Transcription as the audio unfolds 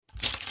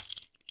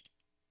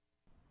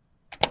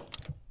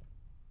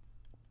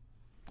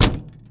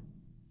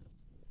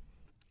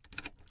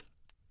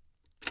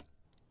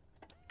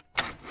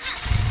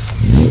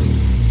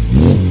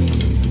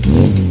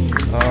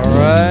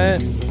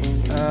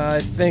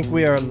think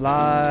we are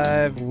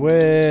live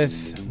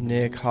with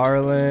Nick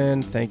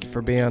Harlan. Thank you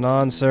for being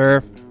on,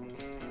 sir.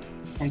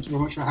 Thank you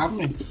very much for having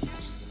me.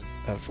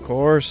 Of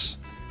course.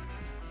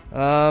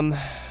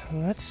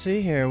 Let's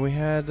see here. We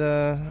had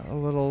a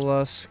little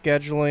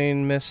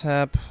scheduling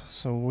mishap,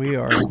 so we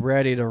are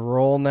ready to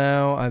roll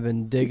now. I've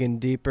been digging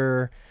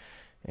deeper,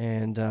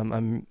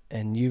 and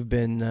you've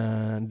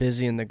been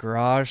busy in the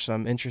garage, so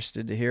I'm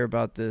interested to hear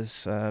about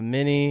this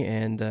Mini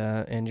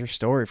and your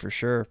story for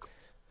sure.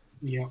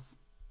 Yeah.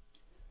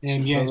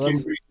 So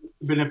It's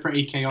been a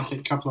pretty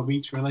chaotic couple of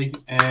weeks, really.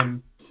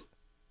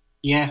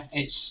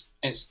 It's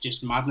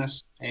just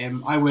madness.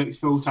 I work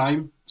full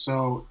time,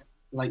 so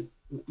like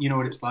you know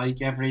what it's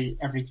like. Every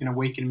kind of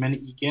waking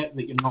minute you get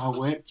that you're not at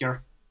work,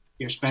 you're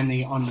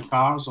spending it on the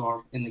cars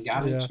or in the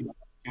garage. Yeah. You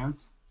know,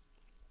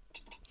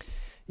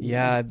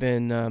 Yeah, I've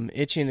been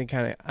itching to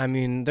kind of. I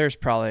mean, there's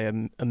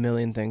probably a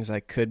million things I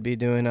could be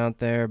doing out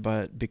there,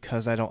 but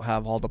because I don't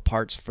have all the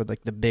parts for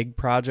like the big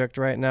project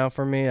right now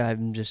for me, I've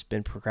just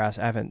been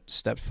procrastinating. I haven't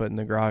stepped foot in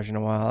the garage in a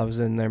while. I was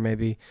in there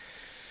maybe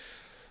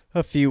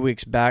a few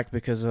weeks back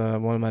because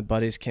one of my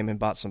buddies came and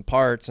bought some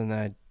parts, and then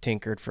I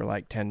tinkered for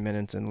like 10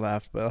 minutes and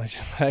left. But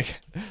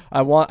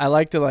I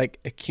like to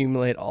like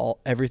accumulate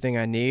everything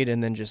I need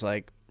and then just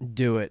like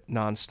do it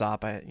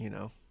nonstop. I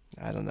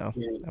don't know.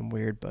 Yeah. I'm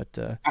weird, but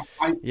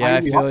I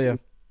feel you.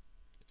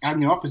 I'm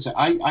the opposite.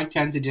 I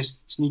tend to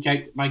just sneak out.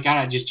 My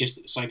garage is just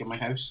at the side of my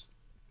house.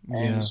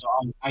 Yeah. So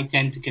I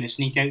tend to kind of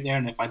sneak out there,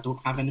 and if I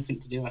don't have anything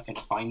to do, I kind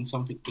of find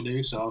something to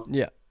do. So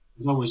Yeah.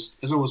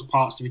 there's always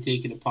parts to be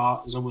taken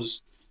apart. There's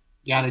always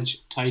garage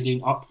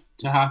tidying up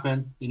to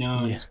happen,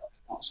 and stuff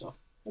like that. So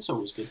it's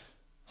always good.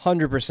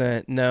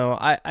 100%. No,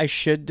 I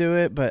should do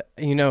it, but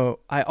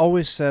I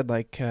always said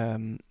like,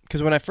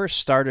 because when I first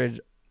started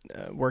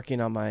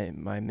working on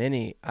my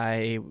Mini,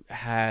 I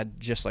had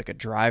just like a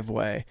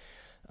driveway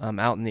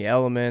out in the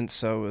elements.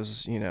 So it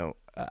was,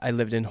 I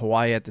lived in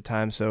Hawaii at the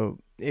time, so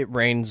it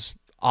rains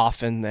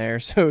often there.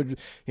 So,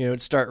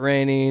 it'd start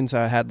raining. So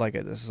I had like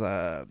this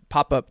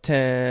pop-up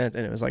tent,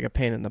 and it was like a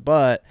pain in the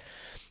butt.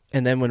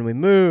 And then when we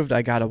moved,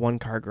 I got a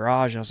one-car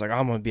garage. I was like,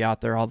 I'm going to be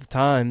out there all the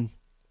time.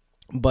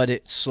 But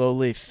it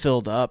slowly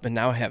filled up, and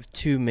now I have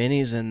two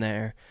Minis in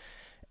there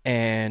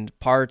and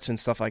parts and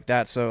stuff like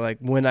that. So like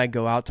when I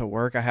go out to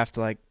work, I have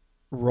to like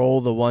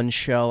roll the one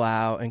shell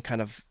out and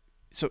kind of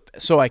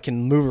so I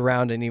can move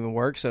around and even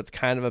work. So it's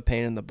kind of a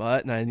pain in the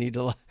butt, and I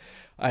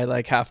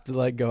have to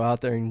like go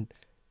out there and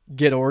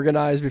get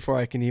organized before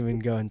I can even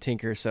go and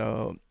tinker.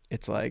 So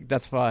it's like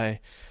that's why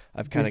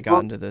I've kind of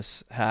gotten to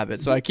this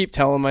habit. So I keep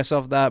telling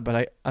myself that,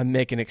 but I'm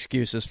making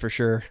excuses for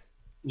sure.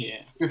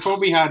 Yeah. Before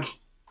we had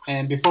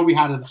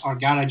our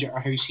garage at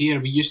our house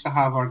here, we used to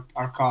have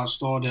our cars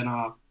stored in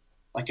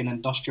an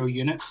industrial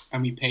unit,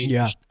 and we paid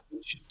for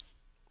storage.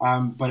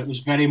 But it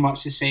was very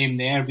much the same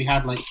there. We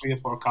had like 3 or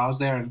 4 cars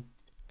there, and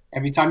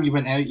every time you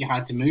went out, you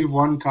had to move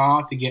one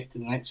car to get to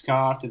the next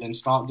car to then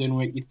start doing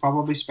work. You'd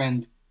probably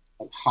spend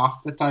like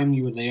half the time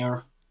you were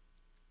there,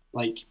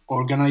 like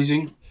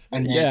organizing,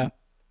 and then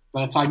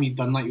by the time you'd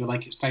done that, you were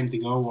like, it's time to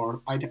go.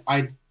 Or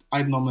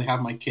I'd normally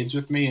have my kids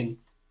with me,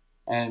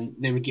 and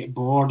they would get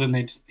bored and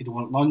they'd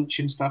want lunch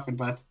and stuff,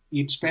 but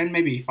you'd spend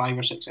maybe 5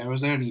 or 6 hours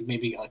there, and you'd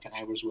maybe get like an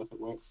hour's worth of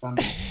work done.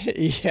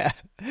 Yeah.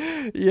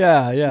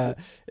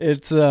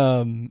 It's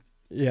So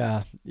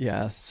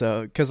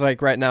because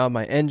like right now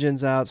my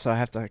engine's out, so I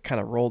have to kind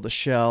of roll the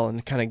shell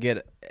and kind of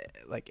get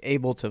like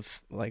able to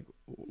like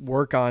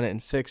work on it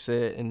and fix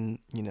it and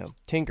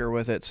tinker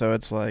with it. So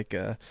it's like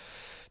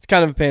it's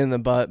kind of a pain in the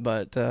butt,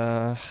 but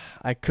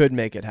I could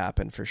make it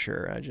happen for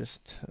sure. I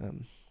just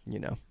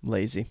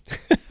lazy.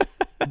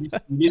 You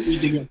just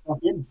need to get stuff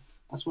in.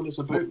 That's what it's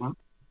about, man.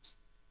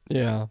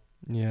 Yeah.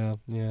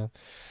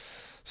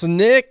 So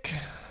Nick,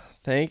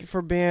 thank you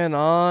for being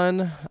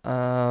on.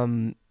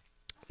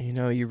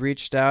 You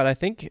reached out. I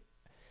think,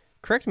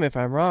 correct me if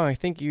I'm wrong, I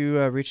think you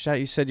reached out.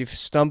 You said you've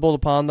stumbled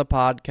upon the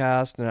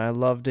podcast, and I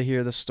love to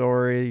hear the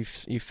story.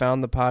 You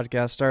found the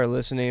podcast, started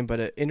listening, but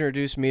it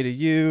introduced me to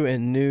you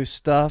and new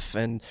stuff,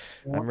 and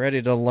I'm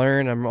ready to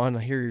learn. I want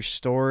to hear your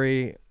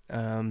story.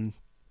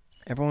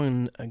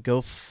 Everyone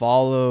go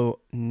follow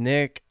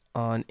Nick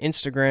on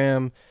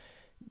Instagram,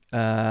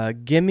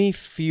 Gimme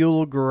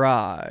Fuel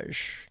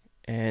Garage,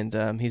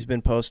 and he's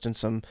been posting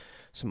some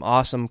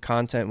awesome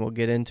content. We'll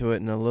get into it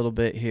in a little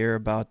bit here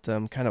about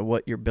kind of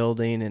what you're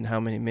building and how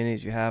many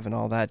minis you have and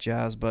all that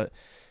jazz, but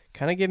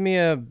kind of give me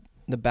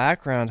the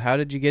background. How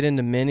did you get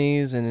into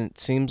minis? And it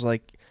seems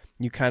like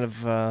you kind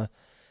of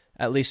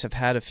at least have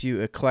had a few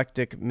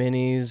eclectic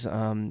minis.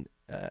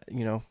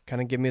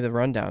 Kind of give me the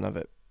rundown of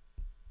it.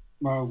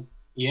 Well,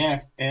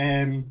 yeah,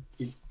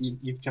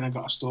 you've kind of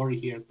got a story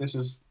here. This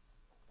is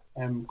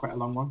quite a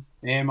long one.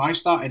 I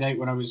started out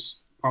when I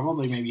was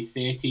probably maybe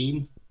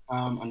 13,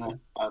 and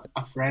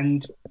a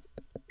friend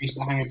I used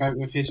to hang about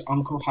with, his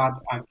uncle had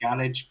a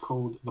garage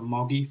called the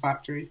Moggy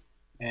Factory,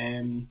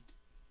 and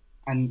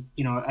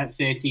at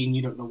 13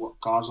 you don't know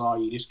what cars are.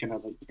 You just kind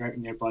of like you're out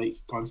on your bike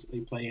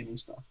constantly playing and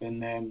stuff.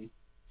 And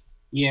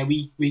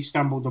we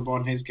stumbled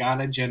upon his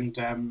garage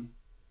and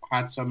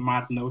had some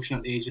mad notion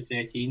at the age of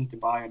 13 to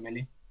buy a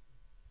Mini,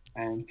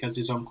 because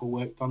his uncle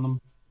worked on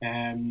them.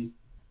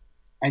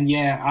 And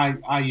yeah,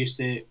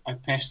 I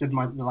pestered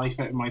the life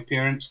out of my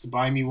parents to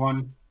buy me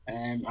one,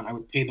 and I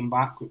would pay them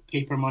back with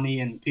paper money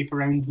and paper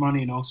round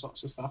money and all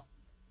sorts of stuff.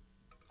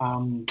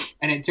 And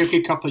it took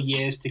a couple of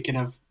years to kind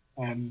of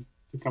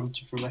to come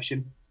to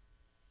fruition.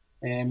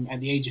 At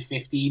the age of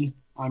 15,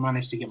 I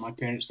managed to get my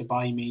parents to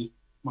buy me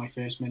my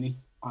first Mini,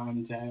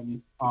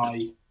 and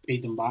I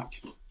paid them back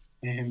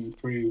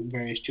through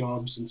various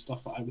jobs and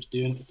stuff that I was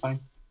doing at the time.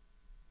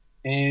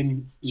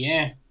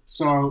 Yeah,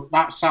 so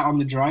that sat on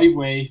the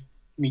driveway,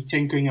 me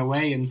tinkering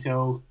away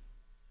until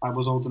I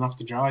was old enough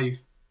to drive.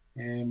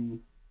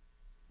 Um,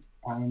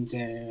 and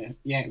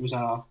yeah, it was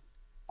a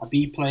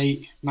B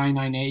plate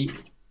 998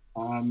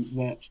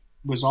 that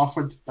was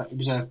offered. But it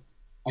was a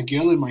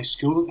girl in my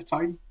school at the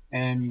time.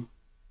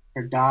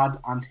 Her dad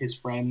and his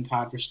friend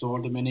had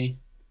restored a Mini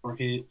for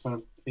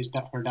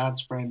her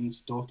dad's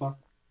friend's daughter.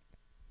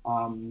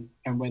 And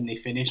when they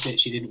finished it,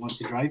 she didn't want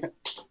to drive it.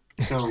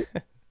 So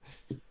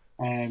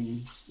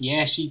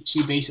yeah, she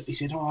basically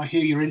said, "Oh, I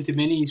hear you're into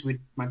minis.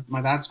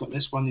 My dad's got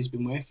this one he's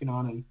been working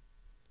on."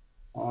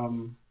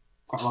 And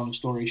quite a long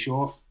story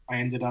short, I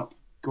ended up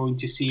going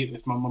to see it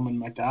with my mum and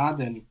my dad,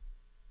 and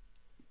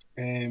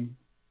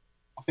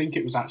I think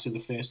it was actually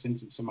the first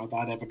instance of my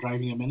dad ever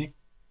driving a Mini.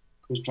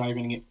 He was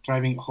driving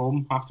it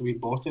home after we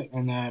bought it,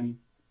 and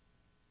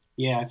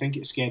yeah, I think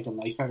it scared the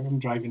life out of him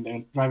driving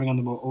on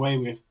the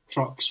motorway with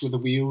trucks with the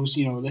wheels,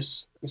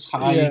 this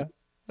high Yeah,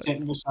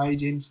 sitting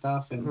beside you and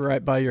stuff, and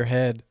right by your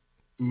head.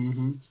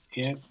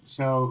 yeah.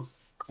 So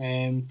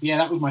yeah,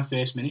 that was my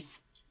first Mini.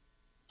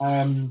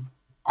 Um,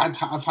 I've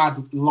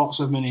had lots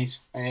of Minis,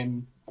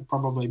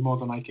 probably more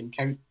than I can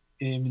count,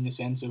 in the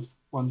sense of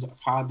ones that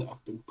I've had that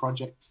have been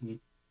projects and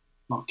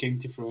not came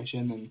to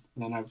fruition, and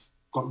then I've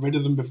got rid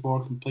of them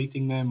before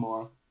completing them,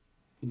 or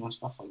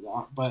stuff like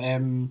that. But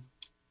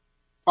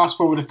fast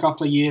forward a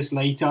couple of years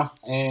later,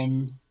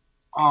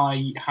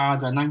 I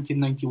had a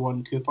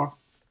 1991 Cooper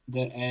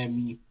that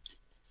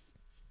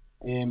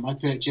I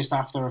purchased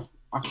after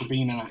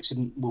being in an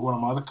accident with one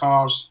of my other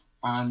cars,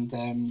 and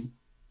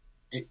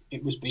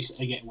it was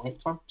basically getting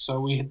worked on. So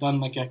we had done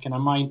like a kind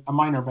of a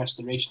minor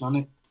restoration on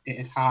it.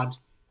 It had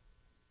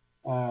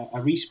had a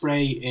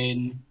respray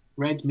in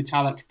red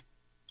metallic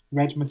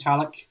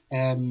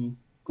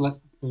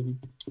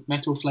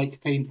metal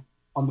flake paint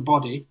on the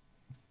body,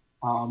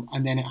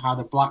 and then it had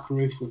a black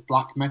roof with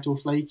black metal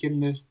flake in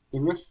the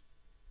roof.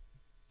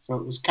 So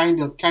it was kind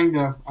of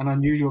an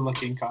unusual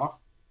looking car.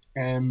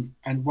 And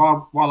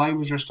while I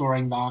was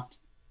restoring that,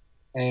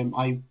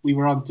 we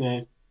were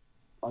onto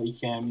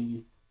like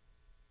the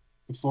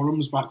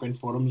forums back when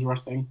forums were a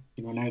thing.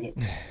 Now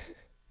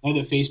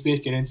that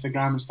Facebook and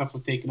Instagram and stuff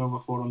have taken over,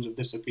 forums have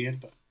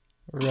disappeared. But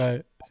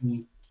Right.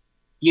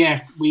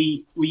 yeah,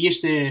 we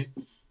used to.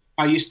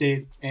 I used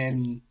to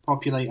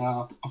populate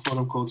a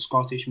forum called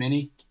Scottish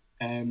Mini,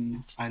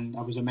 and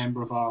I was a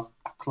member of a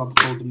club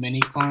called the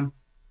Mini Clan.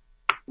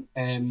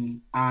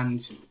 And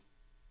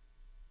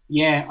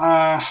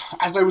yeah,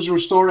 as I was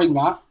restoring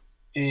that,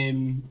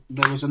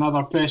 there was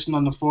another person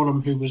on the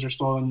forum who was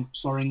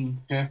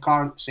restoring her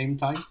car at the same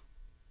time.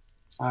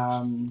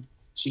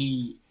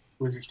 She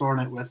was restoring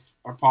it with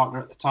her partner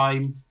at the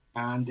time,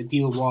 and the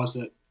deal was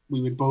that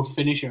we would both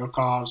finish our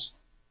cars,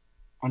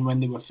 and when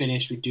they were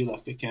finished, we'd do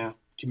like a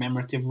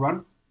commemorative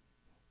run,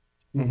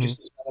 just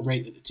to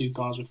celebrate that the two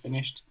cars were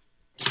finished.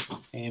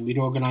 And we'd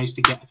organise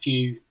to get a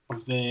few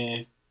of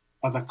the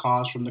other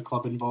cars from the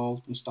club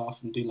involved and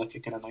stuff, and do like a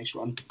kind of nice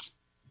run.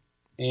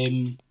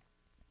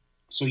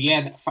 So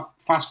yeah,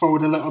 fast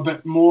forward a little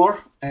bit more.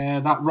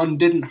 That run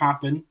didn't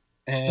happen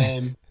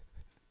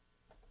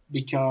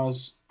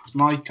because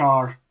my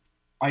car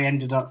I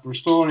ended up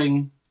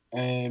restoring,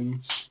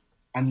 and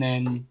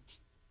then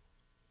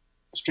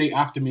straight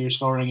after me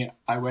restoring it,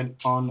 I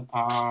went on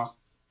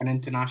an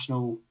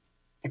international,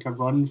 like a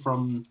run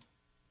from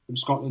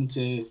Scotland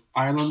to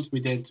Ireland. We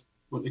did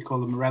what they call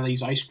the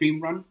Morelli's ice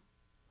cream run,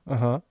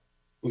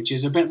 which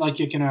is a bit like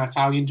a kind of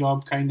Italian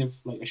job, kind of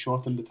like a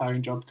shortened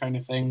Italian job kind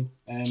of thing,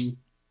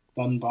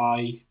 done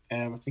by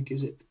I think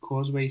is it the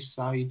Causeway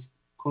Side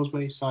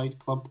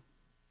Club?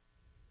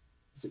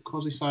 Is it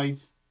Causeway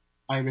Side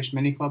Irish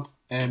Mini Club?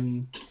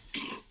 And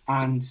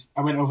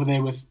I went over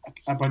there with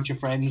a bunch of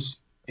friends,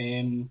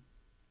 and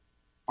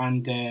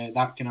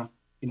that kind of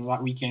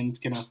that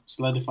weekend kind of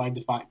solidified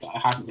the fact that I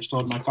hadn't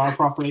restored my car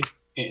properly.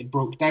 It had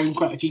broke down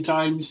quite a few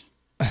times.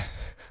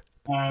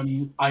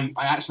 I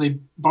actually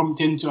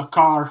bumped into a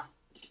car.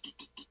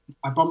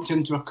 I bumped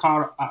into a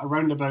car at a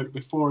roundabout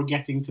before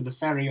getting to the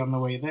ferry on the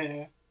way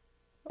there.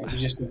 It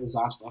was just a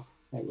disaster.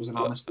 It was an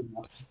honest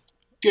disaster.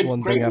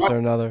 One thing after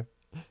another.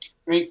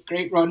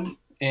 Great run,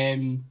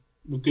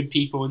 with good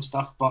people and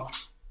stuff, but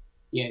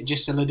yeah, it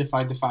just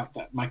solidified the fact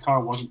that my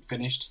car wasn't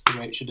finished the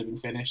way it should have been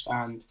finished,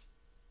 and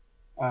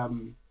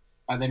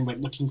I then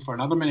went looking for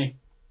another Mini,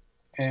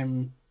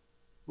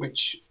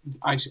 which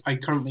I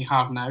currently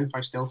have now.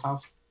 I still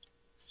have,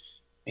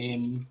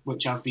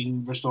 which I've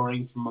been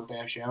restoring from a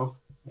bare shell.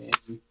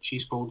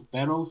 She's called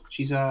Beryl.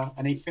 She's an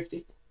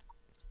 850.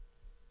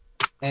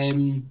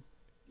 Um,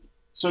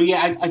 so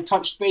yeah, I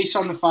touched base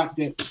on the fact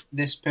that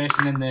this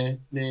person in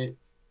the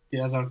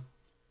other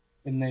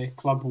in the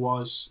club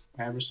was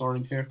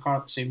restoring her car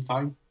at the same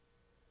time.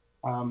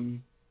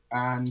 Um,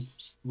 and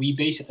we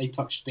basically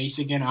touched base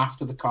again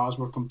after the cars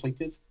were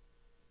completed.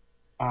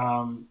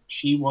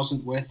 She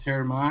wasn't with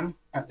her man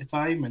at the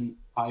time, and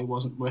I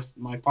wasn't with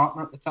my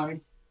partner at the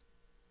time,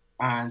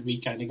 and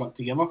we kind of got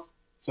together.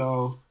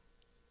 So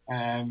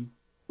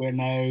we're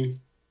now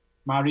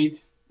married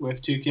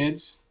with 2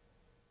 kids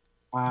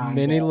and,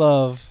 Mini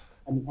love.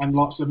 and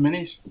lots of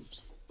minis.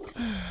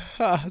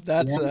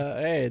 That's Yeah,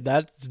 hey,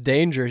 that's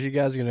dangerous. You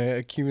guys are gonna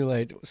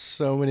accumulate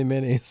so many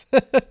minis.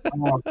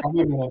 tell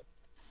me about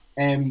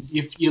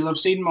it. You'll have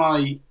seen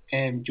my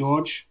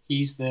George.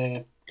 He's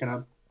the kind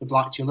of the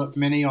black tulip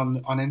mini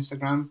on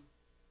Instagram.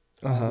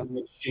 Uh-huh.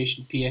 The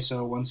registration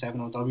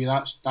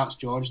PSO17OW. That's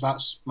George.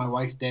 That's my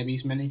wife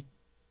Debbie's mini.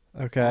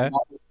 Okay.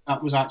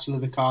 That was actually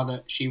the car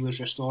that she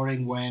was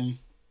restoring when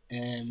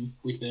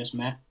we first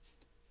met.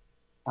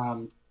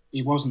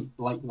 He wasn't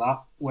like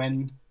that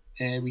when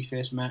we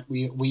first met.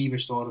 We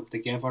restored him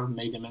together and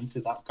made him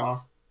into that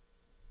car.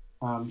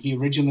 He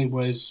originally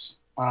was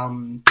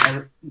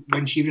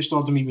when she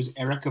restored him, he was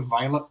Erica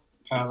Violet,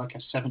 like a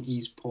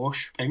 '70s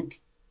Porsche pink.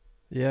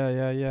 Yeah,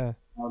 yeah, yeah.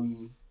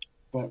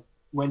 But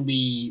when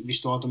we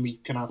restored him, we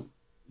kind of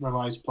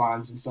revised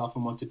plans and stuff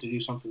and wanted to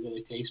do something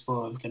really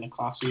tasteful and kind of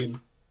classy, and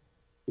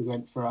we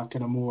went for a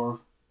kind of more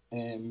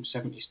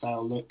 '70s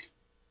style look.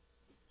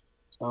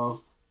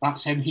 So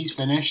that's him. He's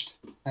finished.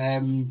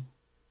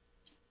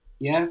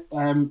 Yeah.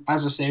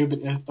 As I say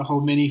about the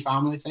whole mini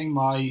family thing,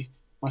 my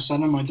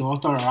son and my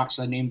daughter are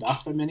actually named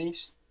after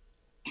minis.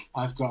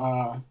 I've got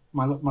I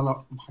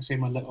say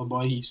my little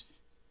boy. He's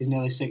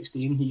nearly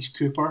 16. He's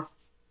Cooper.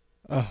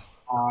 Oh,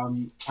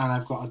 And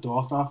I've got a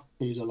daughter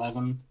who's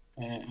 11,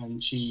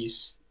 and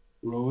she's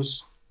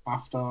Rose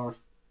after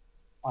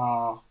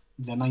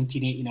the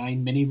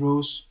 1989 Mini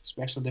Rose,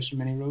 special edition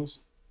Mini Rose.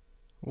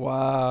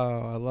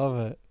 wow, I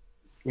love it.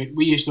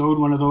 We used to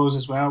own one of those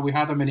as well. We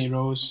had a Mini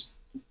Rose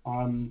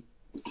um,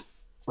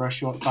 for a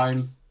short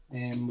time,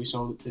 and we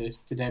sold it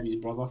to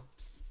Debbie's brother.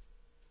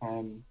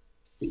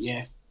 But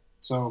yeah,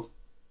 so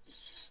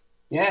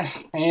yeah,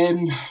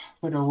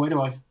 where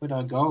do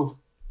I go?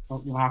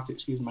 Oh, you'll have to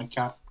excuse my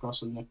cat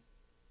crossing the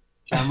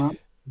camera.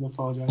 I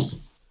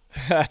apologize.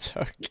 That's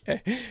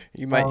okay.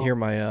 You might So, hear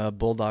my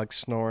bulldog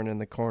snoring in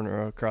the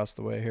corner across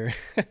the way here.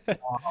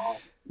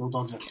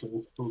 bulldogs are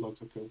cool.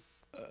 Bulldogs are cool.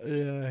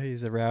 Yeah,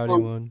 he's a rowdy So,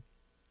 one.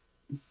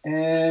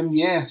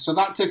 yeah, so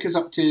that took us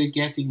up to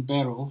getting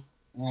Beryl.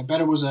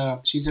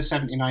 Beryl she's a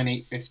 79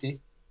 850.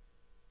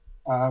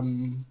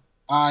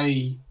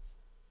 I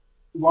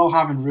while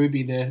having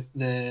Ruby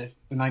the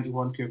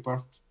 91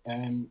 Cooper,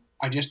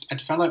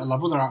 I'd fell out of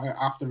love with her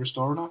after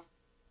restoring her.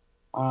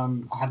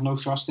 I had no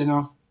trust in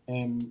her.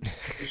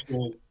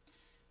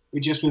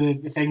 Just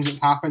with the things that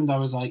happened, I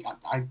was like,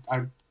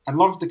 I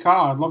loved the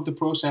car. I loved the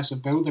process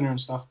of building her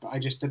and stuff, but I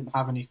just didn't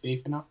have any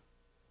faith in her.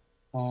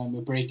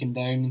 With breaking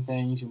down and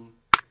things,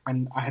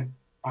 and I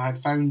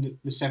had found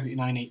the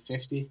 79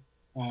 850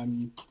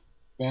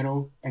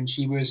 Beryl, and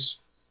she was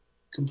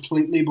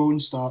completely bone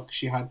stock.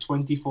 She had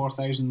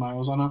 24,000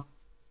 miles on her,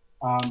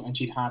 and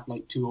she'd had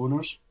like 2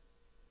 owners.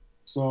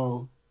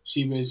 So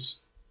she was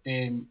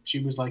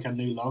like a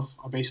new love.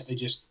 I basically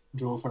just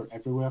drove her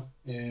everywhere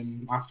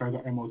after I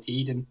got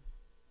MOT'd, and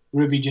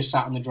Ruby just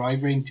sat in the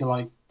driveway until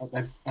I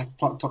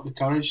plucked up the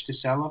courage to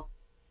sell her.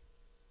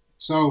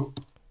 So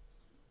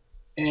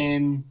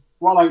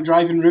while out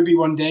driving Ruby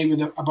one day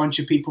with a bunch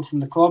of people from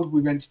the club,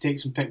 we went to take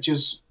some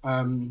pictures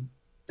down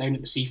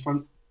at the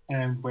seafront,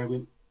 where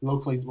we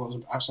locally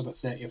was actually about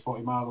 30 or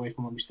 40 miles away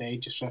from where we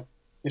stayed, just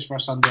for a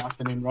Sunday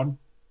afternoon run.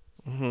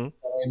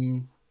 Mm-hmm.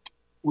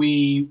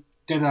 We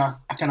did a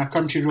kind of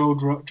country road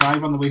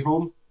drive on the way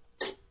home,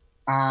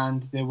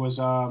 and I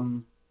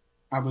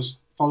was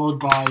followed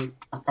by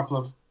a couple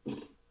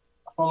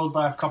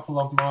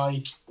of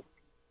my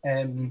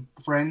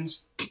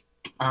friends,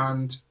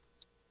 and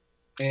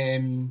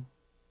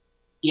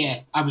yeah,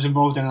 I was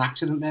involved in an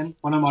accident. Then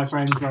one of my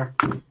friends were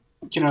kind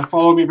of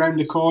following me around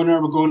the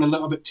corner. We're going a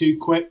little bit too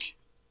quick,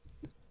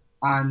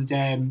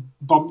 and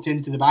bumped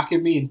into the back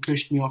of me and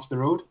pushed me off the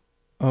road.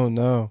 Oh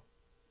no.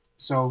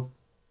 So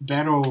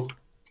Beryl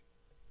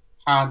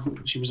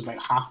she was about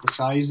half the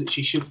size that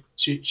she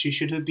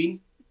should have been,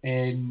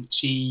 and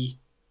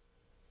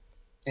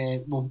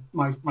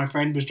my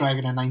friend was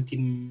driving a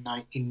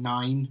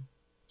 1999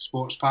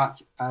 sports pack,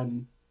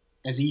 and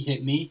as he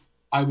hit me,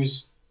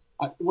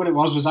 what it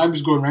was I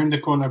was going around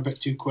the corner a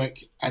bit too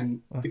quick,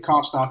 and the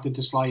car started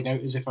to slide out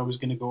as if I was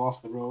going to go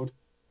off the road.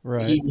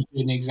 Right. He was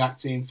doing the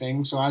exact same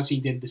thing, so as he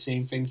did the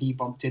same thing, he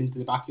bumped into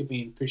the back of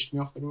me and pushed me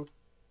off the road.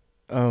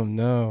 Oh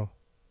no.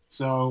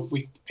 So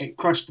it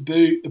crushed the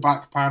boot, the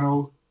back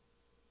panel,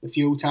 the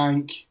fuel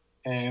tank,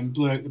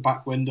 blew out the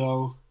back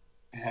window,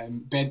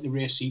 bent the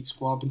rear seat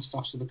squab and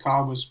stuff. So the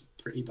car was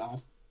pretty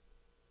bad.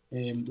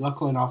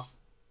 Luckily enough,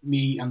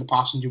 me and the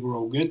passenger were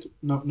all good.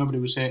 Nobody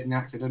was hurt in the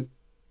accident.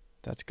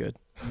 That's good.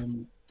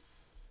 Um,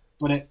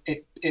 but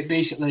it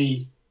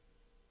basically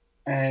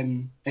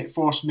it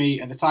forced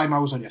me. At the time, I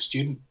was only a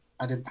student.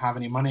 I didn't have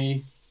any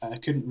money. I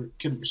couldn't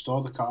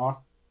restore the car.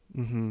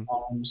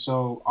 Mm-hmm.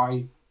 So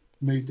I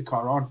moved the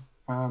car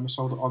on.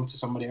 Sold it on to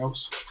somebody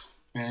else.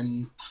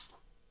 Um,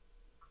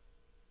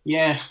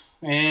 yeah.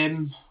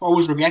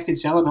 Always regretted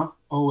selling her.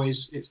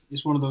 Always.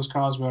 It's one of those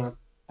cars where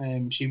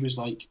she was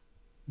like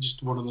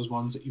just one of those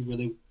ones that you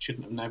really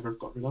shouldn't have never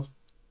got rid of.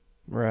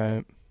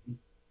 Right.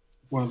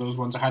 One of those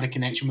ones. I had a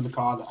connection with the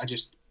car that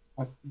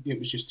it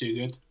was just too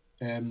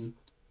good.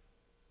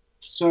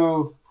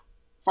 So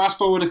fast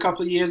forward a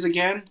couple of years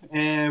again.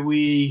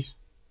 We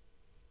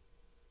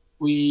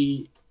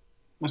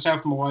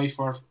myself and my wife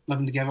were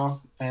living together,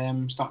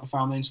 starting a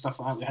family and stuff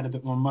like that. We had a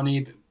bit more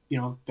money, but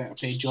better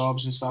paid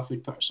jobs and stuff.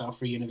 We'd put ourselves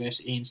through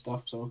university and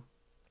stuff. So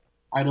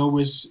I'd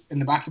always, in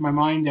the back of my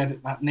mind,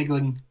 had that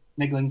niggling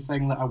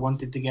thing that I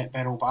wanted to get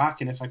Beryl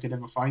back, and if I could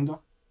ever find her.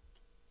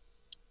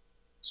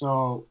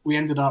 So we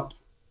ended up.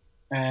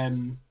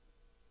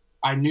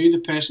 I knew the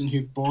person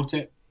who bought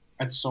it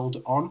had sold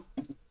it on,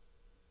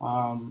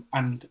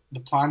 and the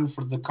plan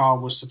for the car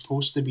was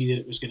supposed to be that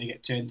it was going to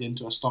get turned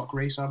into a stock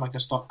racer, like a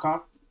stock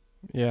car.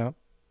 Yeah.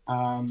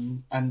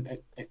 And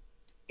it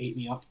ate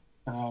me up.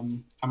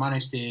 I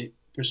managed to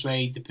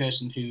persuade the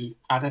person who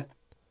had it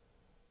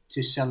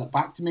to sell it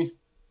back to me.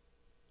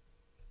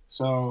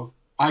 So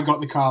I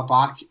got the car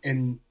back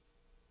in,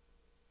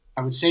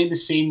 I would say, the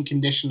same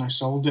condition I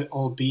sold it,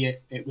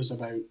 albeit it was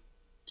about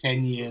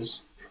 10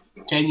 years,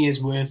 10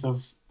 years worth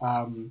of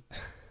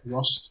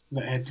rust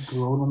that had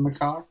grown on the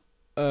car.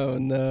 Oh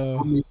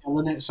no. Me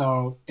selling it,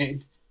 so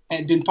it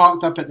had been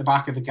parked up at the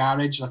back of the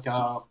garage like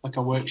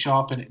a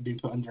workshop, and it had been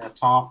put under a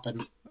tarp,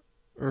 and it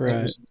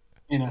Right. was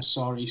in a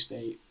sorry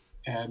state.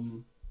 I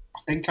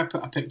think I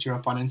put a picture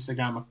up on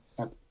Instagram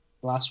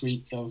last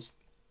week of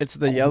It's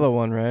the um, yellow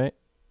one, right?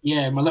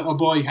 yeah, my little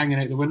boy hanging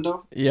out the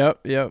window.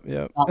 Yep. Yep.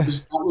 Yep.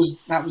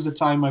 That was the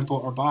time I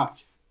bought her back.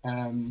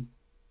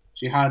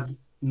 She had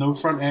no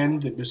front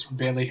end; it was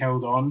barely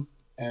held on.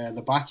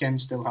 The back end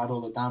still had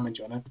all the damage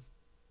on it.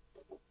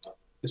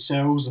 The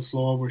sills, the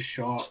floor was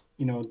shot.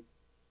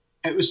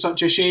 It was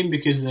such a shame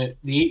because the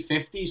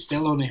 850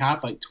 still only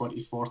had like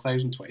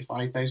 24,000,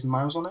 25,000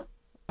 miles on it.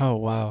 Oh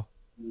wow.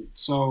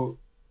 So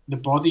the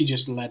body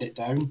just let it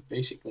down,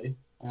 basically.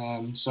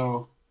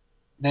 So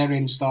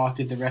therein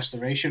started the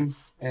restoration.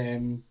 I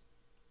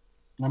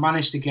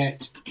managed to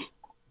get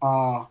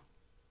a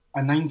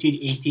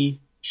 1980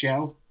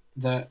 shell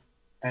that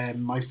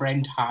my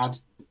friend had,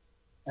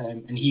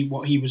 and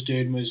what he was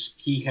doing was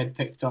he had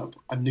picked up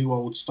a new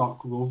old stock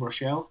Rover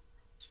shell.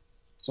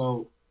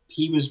 So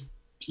he was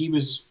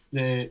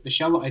the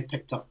shell that I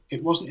picked up.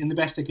 It wasn't in the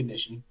best of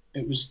condition.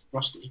 It was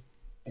rusty.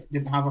 It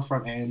didn't have a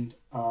front end,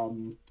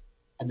 and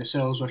the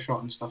sills were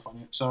shot and stuff on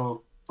it.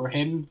 So for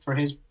him,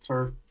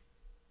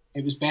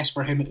 it was best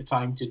for him at the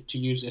time to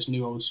use this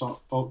new old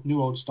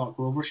stock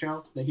Rover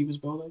shell that he was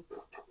building.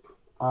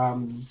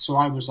 So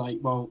I was like,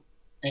 well,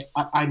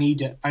 I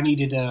needed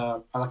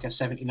a like a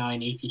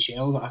 79 80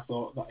 shell that I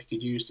thought that I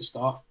could use to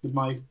start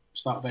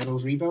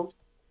Vero's rebuild.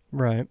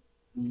 Right.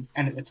 And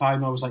at the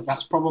time, I was like,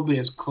 that's probably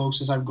as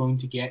close as I'm going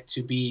to get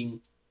to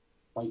being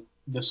like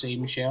the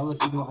same shell,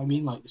 if you know what I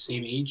mean, like the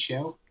same age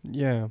shell.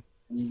 Yeah.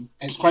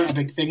 It's quite a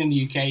big thing in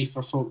the UK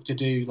for folk to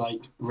do like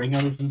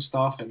ringers and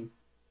stuff, and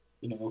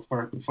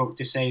for folk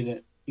to say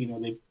that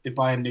they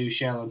buy a new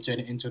shell and turn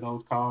it into an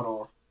old car,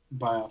 or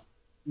buy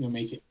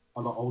make it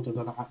a lot older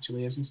than it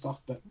actually is and stuff.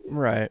 But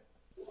Right.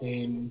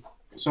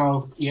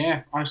 so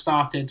yeah, I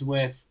started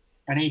with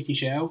an 80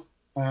 shell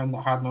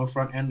that had no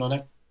front end on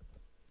it.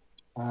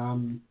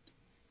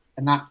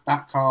 And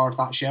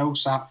that shell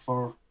sat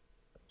for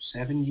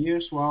 7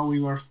 years while we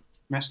were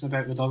messing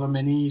about with other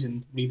minis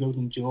and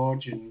rebuilding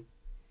George and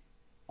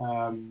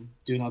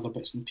doing other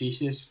bits and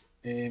pieces.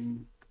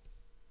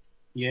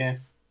 Yeah,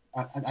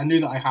 I knew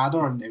that I had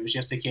her, and it was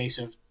just a case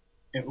of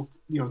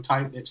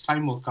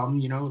time will come.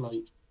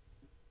 Like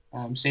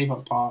save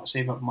up parts,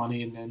 save up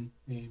money, and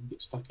then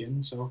get stuck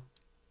in. So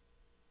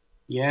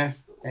yeah,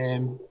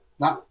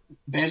 that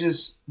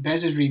Bez's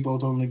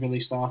rebuild only really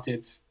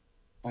started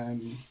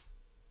um,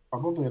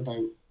 probably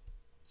about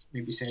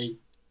maybe say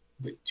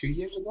about 2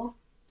 years ago.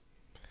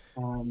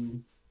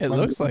 It When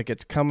looks like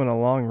it's coming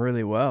along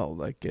really well.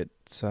 Like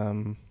it's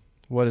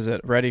what is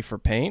it? Ready for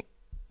paint?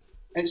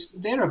 it's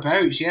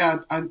thereabouts, yeah.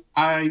 I'm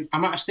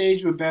at a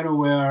stage with Beryl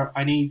where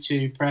I need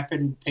to prep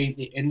and paint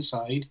the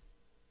inside,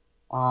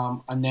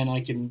 and then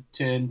I can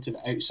turn to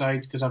the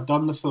outside because I've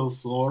done the full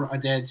floor. I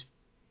did.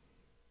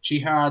 She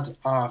had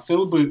a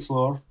full boot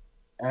floor.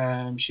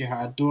 She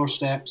had door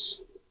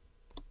steps.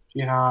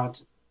 She had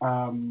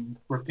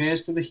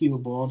repairs to the heel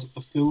board,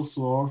 the full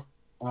floor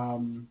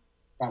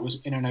that was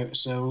in and out of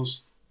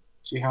sills.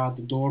 She had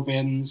the door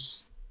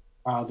bins,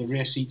 the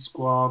rear seat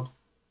squab,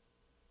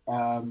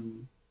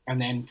 and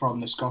then from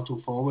the scuttle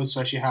forward.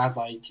 So she had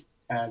like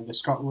the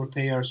scuttle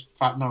repairs. In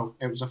fact, no,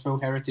 it was a full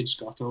heritage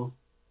scuttle.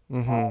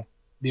 Mm-hmm.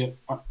 the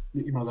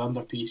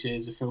under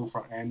pieces, the full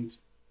front end,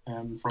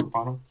 front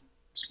panel.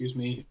 Excuse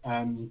me.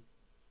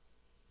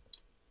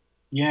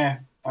 Yeah,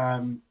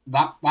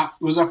 that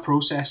was a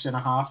process and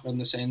a half in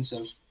the sense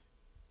of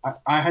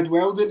I had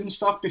welded and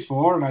stuff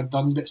before, and I'd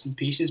done bits and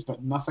pieces,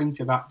 but nothing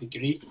to that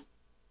degree.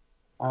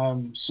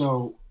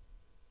 So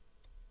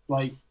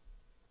like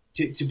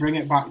to bring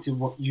it back to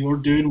what you're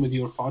doing with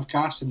your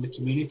podcast and the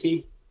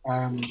community,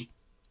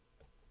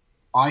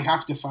 I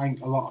have to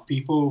thank a lot of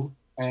people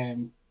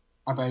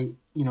about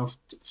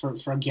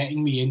for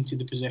getting me into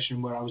the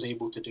position where I was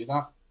able to do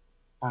that.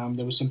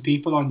 There were some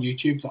people on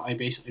YouTube that I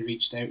basically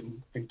reached out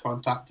and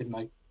contacted,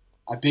 and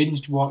I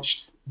binge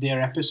watched their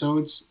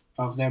episodes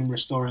of them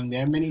restoring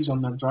their minis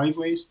on their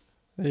driveways.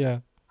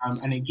 Yeah.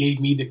 And it gave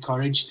me the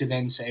courage to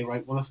then say,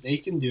 right, well, if they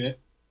can do it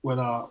with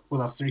a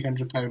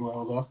 300 pound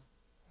welder,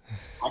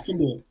 I can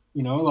do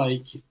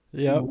it.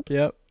 Yep.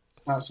 Yep.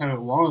 That's how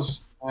it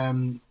was. I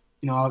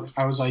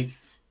was like,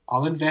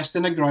 I'll invest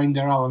in a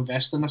grinder, I'll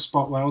invest in a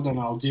spot welder, and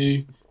I'll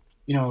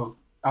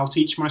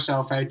teach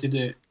myself how to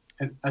do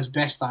it as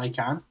best I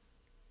can.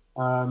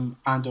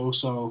 And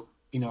also,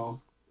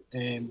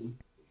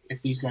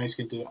 if these guys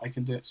can do it, I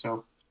can do it.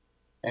 So,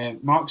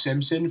 Mark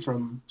Simpson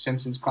from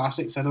Simpsons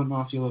Classics, I don't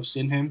know if you'll have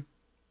seen him.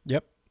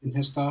 Yep. In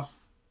his stuff.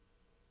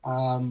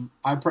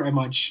 I pretty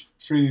much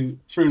through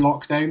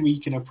lockdown we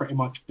kind of pretty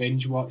much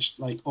binge watched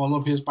like all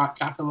of his back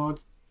catalogue.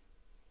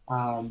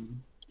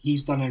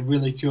 He's done a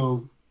really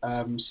cool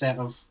set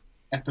of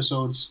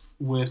episodes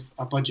with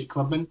a budget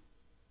clubman.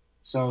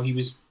 So he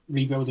was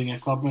rebuilding a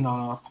clubman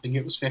on I think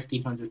it was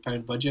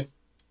 £1,500 budget.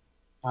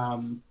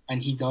 And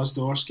he does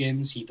door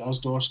skins, he does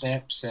door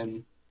steps,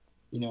 and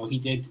he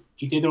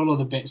did all of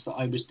the bits that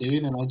I was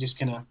doing, and I just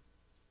kind of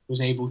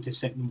was able to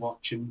sit and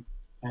watch and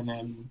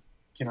kind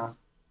of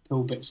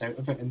pull bits out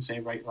of it and say,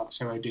 right, that's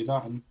how I do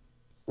that, and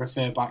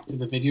refer back to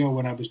the video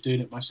when I was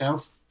doing it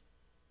myself.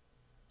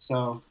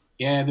 So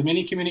yeah, the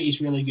mini community is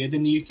really good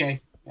in the UK,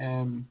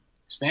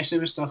 especially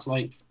with stuff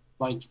like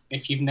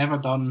if you've never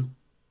done,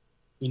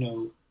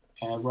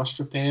 rust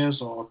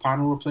repairs or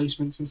panel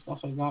replacements and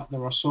stuff like that.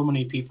 There are so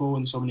many people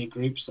and so many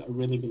groups that are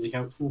really, really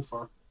helpful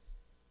for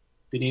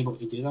being able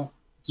to do that.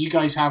 Do you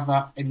guys have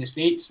that in the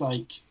States,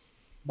 like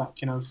that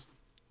kind of,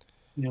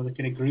 the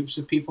kind of groups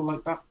of people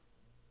like that?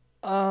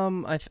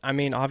 I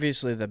mean,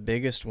 obviously the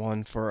biggest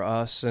one for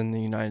us in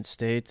the United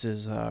States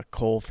is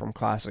Cole from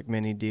Classic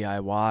Mini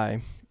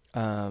DIY.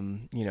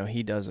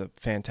 He does a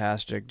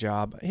fantastic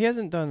job. He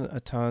hasn't done a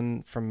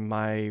ton from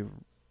my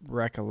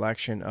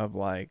recollection of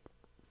like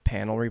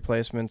panel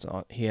replacements.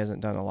 He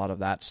hasn't done a lot of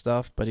that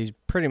stuff, but he's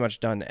pretty much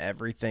done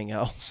everything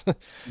else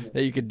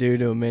that you could do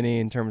to a Mini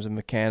in terms of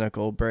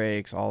mechanical,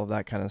 brakes, all of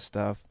that kind of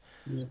stuff.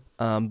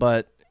 Yeah.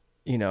 But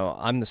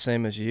I'm the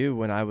same as you.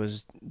 When I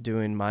was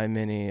doing my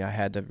Mini, I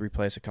had to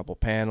replace a couple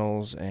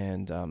panels,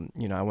 and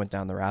I went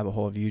down the rabbit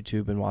hole of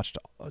YouTube and watched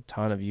a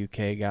ton of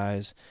UK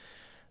guys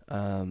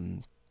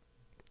doing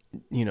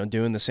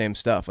the same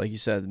stuff, like you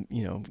said,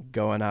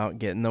 going out,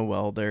 getting the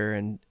welder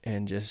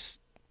and just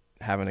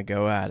having a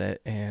go at it.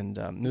 And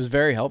it was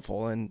very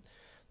helpful. And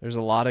there's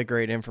a lot of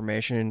great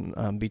information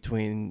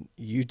between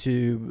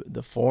YouTube,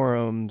 the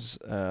forums,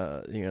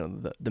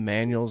 the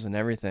manuals and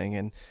everything.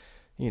 And,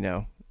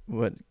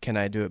 what can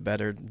I do it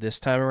better this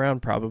time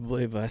around?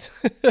 Probably, but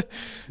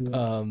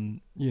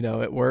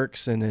it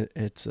works, and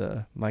it's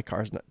my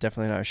car's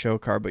definitely not a show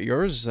car, but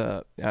yours,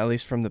 at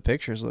least from the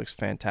pictures, looks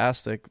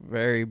fantastic.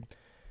 Very,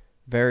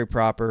 very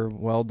proper,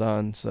 well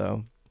done.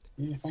 So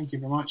yeah, thank you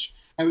very much.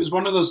 It was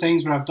one of those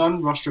things where I've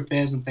done rust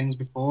repairs and things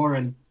before,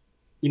 and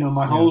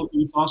my whole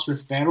ethos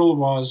with Beryl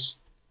was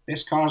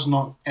this car's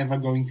not ever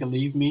going to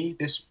leave me.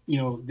 This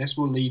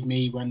will leave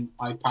me when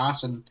I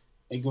pass, and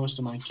it goes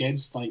to my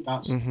kids. Like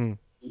that's the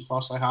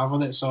ethos I have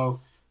with it. So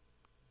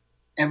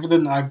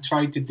everything I've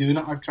tried to do in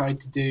it, I've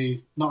tried to do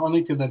not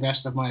only to the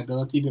best of my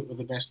ability, but with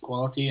the best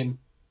quality. And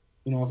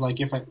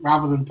if I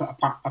rather than put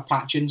a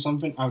patch in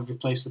something, I would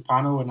replace the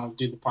panel, and I would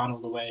do the panel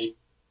the way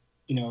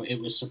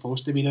it was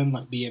supposed to be done,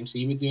 like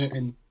BMC would do it,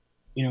 and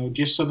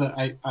just so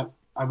that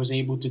I was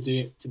able to do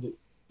it to the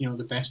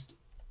the best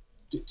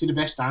to the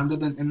best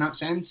standard in that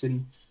sense.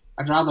 And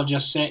I'd rather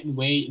just sit and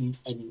wait and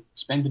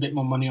spend a bit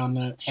more money on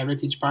the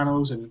heritage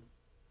panels, and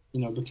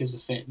because the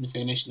fit and the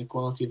finish and the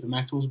quality of the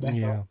metal is better.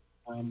 Yeah.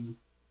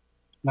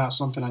 That's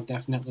something I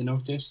definitely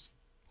noticed.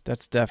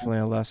 That's definitely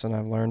a lesson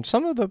I've learned.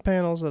 Some of the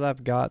panels that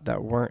I've got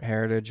that weren't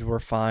heritage were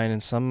fine,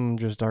 and some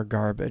just are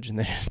garbage, and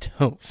they just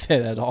don't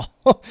fit at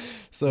all.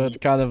 So it's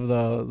kind of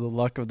the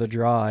luck of the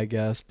draw, I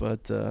guess.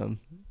 But I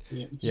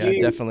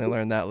definitely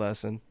learned that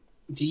lesson.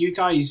 Do you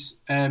guys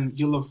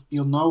you'll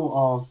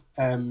know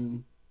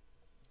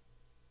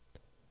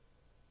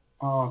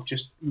of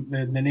just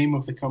the name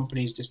of the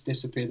company's just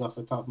disappeared off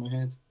the top of my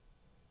head.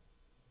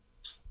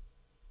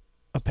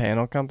 A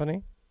panel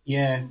company?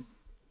 Yeah.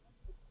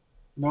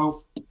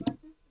 No.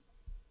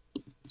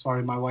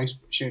 Sorry, my wife's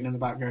shouting in the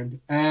background.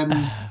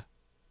 I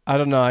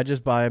don't know. I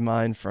just buy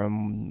mine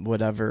from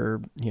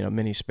whatever,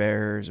 Mini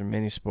Spares or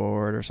Mini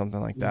Sport or something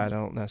like that. I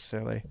don't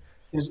necessarily.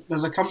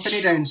 there's a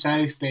company down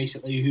south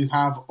basically who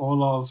have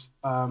all of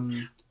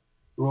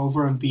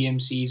Rover and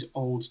BMC's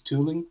old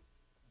tooling.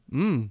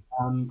 Mm,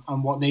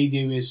 And what they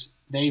do is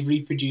they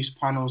reproduce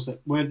panels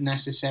that weren't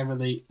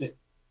necessarily that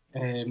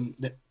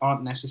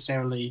aren't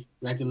necessarily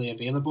readily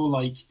available.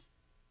 Like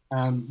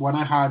when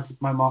I had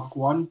my Mark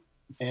One,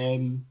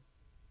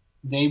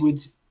 they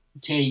would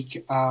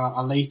take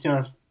a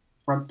later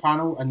front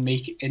panel and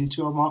make it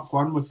into a Mark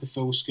One with the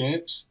full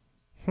skirts.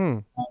 hmm.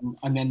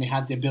 And then they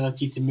had the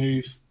ability to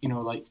move,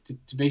 like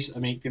to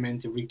basically make them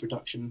into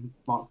reproduction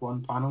Mark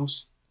One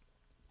panels.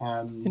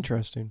 Um,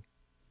 Interesting.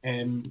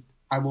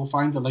 I will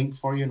find the link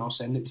for you and I'll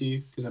send it to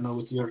you because I know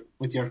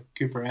with your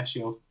Cooper S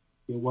you'll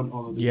want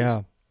all of these.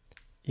 Yeah.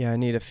 Yeah, I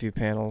need a few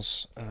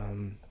panels.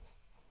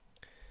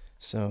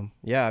 So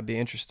yeah, I'd be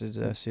interested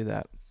to see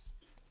that.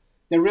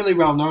 They're really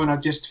well known. I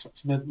just for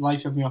the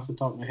life of me off the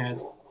top of my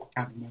head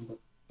can't remember.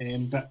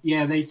 But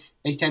yeah, they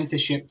tend to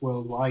ship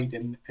worldwide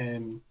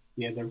and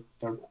yeah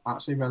they're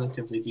actually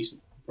relatively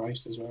decent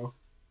priced as well.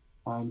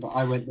 But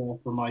I went there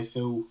for my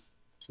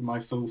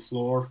full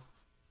floor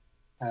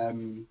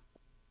um,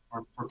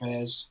 for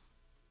bears.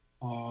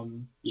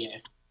 Yeah,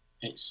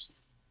 it's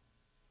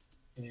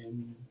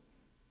um,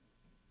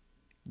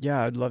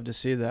 Yeah, I'd love to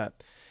see that.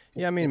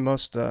 Yeah, I mean it's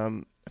most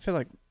I feel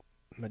like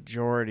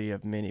majority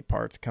of mini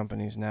parts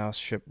companies now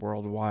ship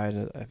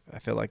worldwide. I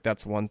feel like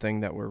that's one thing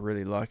that we're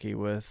really lucky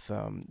with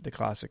the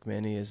classic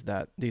mini is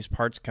that these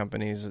parts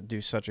companies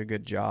do such a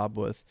good job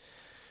with,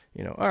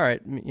 all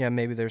right, yeah,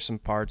 maybe there's some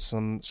parts,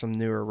 some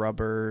newer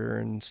rubber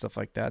and stuff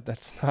like that.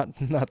 That's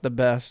not the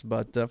best,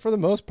 but for the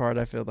most part,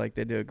 I feel like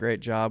they do a great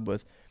job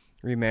with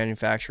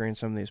remanufacturing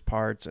some of these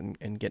parts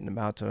and getting them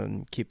out to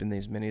and keeping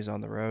these minis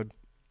on the road.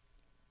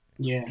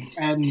 yeah.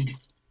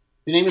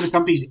 The name of the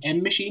company is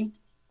M Machine.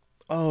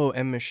 Oh,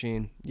 M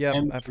Machine. Yep,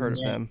 M I've heard Machine, of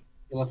yeah, them.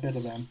 you'll have heard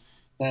of them.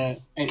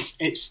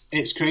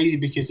 It's crazy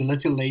because the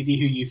little lady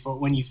who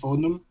when you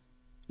phone them,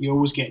 you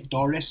always get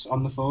Doris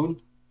on the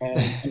phone,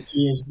 and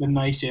she is the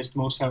nicest,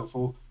 most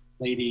helpful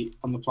lady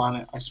on the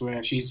planet. I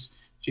swear, she's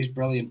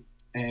brilliant.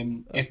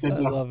 If there's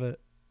I a love it.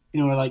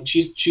 like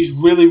she's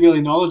really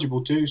really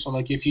knowledgeable too. So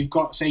like if you've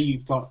got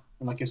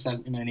like a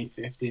 79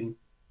 850, and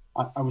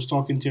I was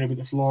talking to her about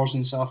the floors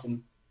and stuff,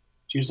 and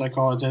she was like,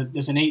 "Oh,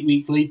 there's an 8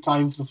 week lead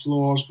time for the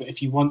floors, but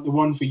if you want the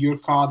one for your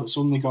car that's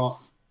only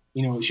got,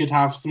 it should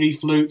have three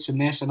flutes and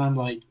this," and I'm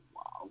like,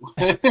 "Wow,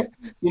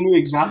 you knew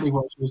exactly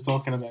what she was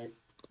talking about."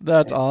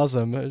 That's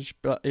awesome.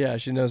 Yeah,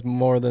 she knows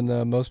more than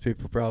most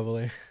people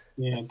probably.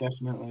 Yeah,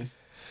 definitely.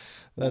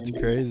 That's Um,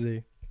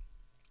 crazy.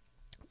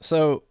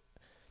 So,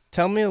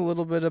 tell me a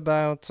little bit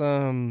about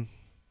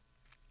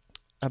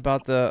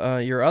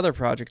the your other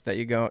project that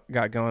you got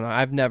going on.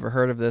 I've never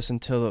heard of this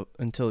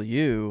until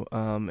you,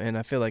 and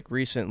I feel like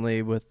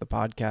recently with the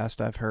podcast,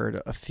 I've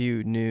heard a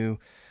few new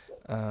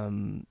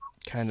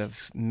kind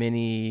of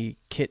mini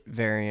kit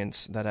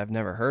variants that I've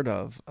never heard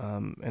of,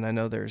 and I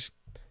know there's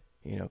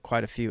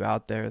quite a few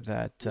out there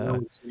that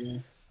yeah.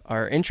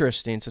 are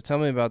interesting. So tell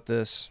me about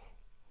this.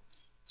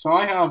 So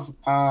I have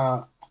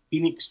a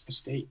Phoenix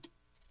estate.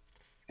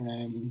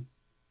 Um,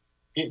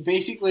 it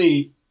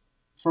basically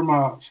from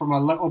a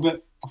little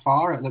bit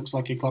afar, it looks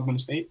like a Clubman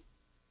estate.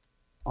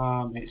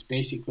 It's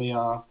basically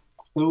a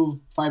full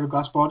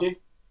fiberglass body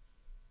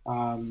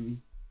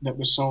that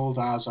was sold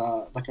as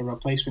a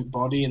replacement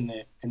body in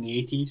the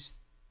 80s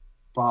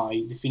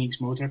by the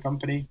Phoenix Motor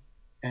Company.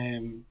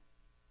 Um,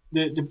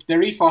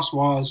 their ethos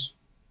was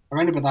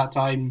around about that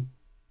time.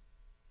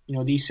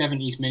 These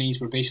 70s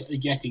minis were basically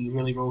getting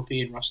really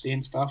ropey and rusty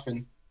and stuff,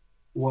 and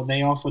what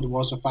they offered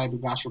was a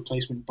fiberglass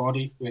replacement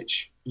body,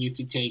 which you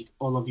could take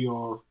all of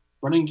your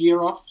running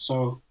gear off.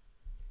 So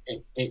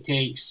it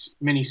takes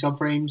mini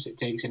subframes, it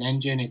takes an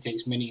engine, it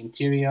takes mini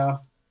interior,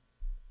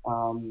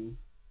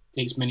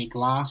 takes mini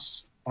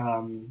glass,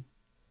 for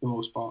the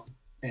most part.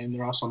 And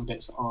there are some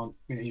bits that aren't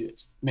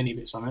many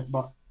bits on it.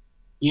 But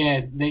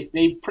yeah,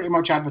 they pretty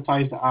much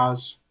advertised it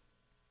as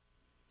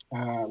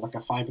like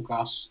a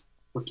fiberglass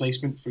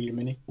replacement for your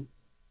mini.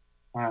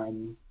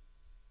 Um,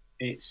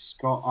 it's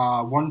got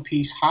a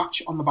one-piece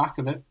hatch on the back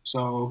of it,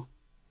 so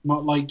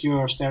not like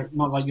your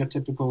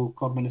typical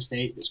Clubman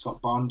estate that's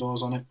got barn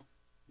doors on it.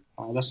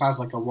 This has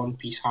like a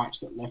one-piece hatch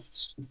that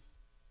lifts.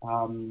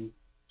 Um,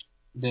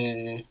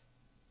 the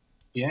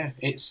Yeah,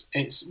 it's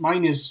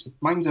mine's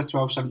a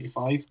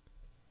 1275.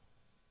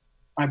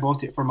 I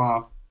bought it from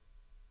a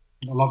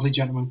lovely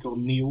gentleman called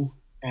Neil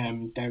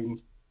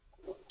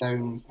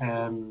down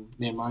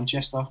near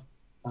Manchester.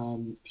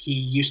 He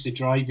used to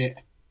drive it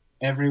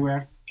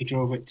everywhere. He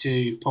drove it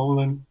to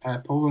Poland,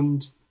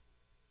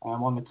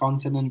 on the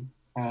continent.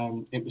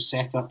 It was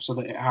set up so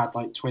that it had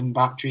like twin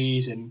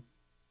batteries and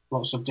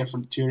lots of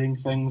different touring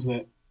things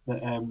that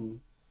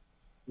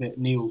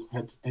Neil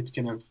had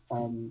kind of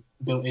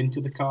built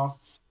into the car.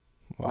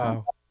 Um,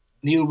 Wow.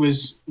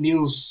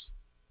 Neil's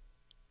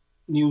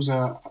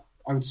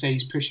I would say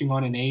he's pushing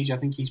on in age. I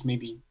think he's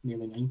maybe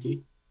nearly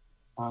 90.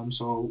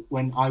 So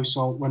when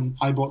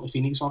I bought the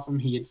Phoenix off him,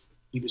 he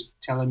was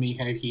telling me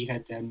how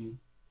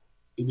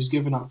he was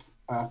giving up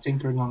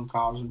tinkering on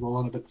cars and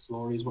rolling a bit the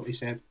floor is what he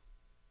said.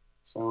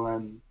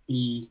 So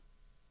he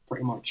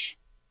pretty much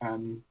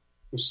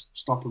was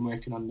stopping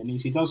working on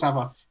minis. He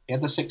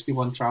had a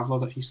 61 Traveller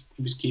that he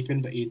was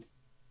keeping, but he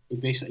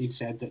basically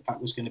said that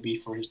that was going to be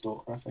for his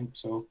daughter, I think.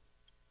 So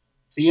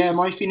yeah,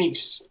 my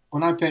Phoenix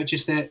when I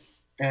purchased it,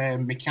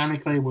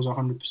 mechanically was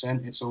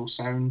 100%. It's all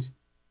sound.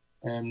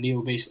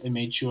 Neil basically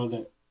made sure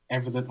that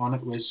everything on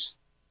it was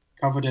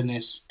covered in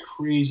this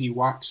crazy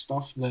wax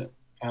stuff that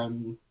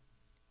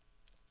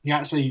he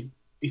actually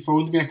he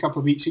phoned me a couple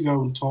of weeks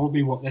ago and told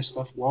me what this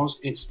stuff was.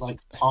 It's like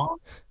tar.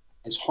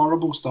 It's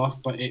horrible stuff,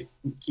 but it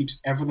keeps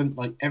everything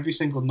like every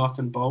single nut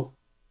and bolt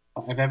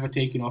that I've ever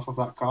taken off of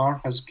that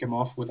car has come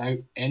off without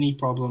any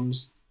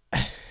problems.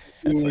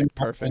 That's like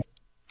perfect.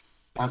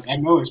 I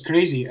know it's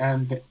crazy,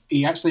 but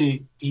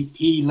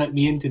he let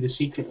me into the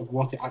secret of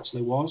what it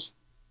actually was.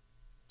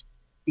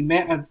 He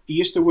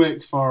used to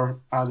work for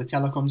the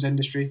telecoms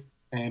industry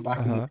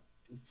back in the. Uh-huh.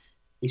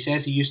 He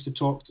says he used to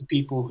talk to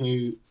people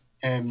who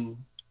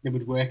they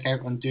would work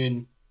out on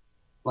doing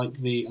like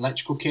the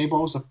electrical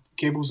cables,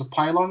 the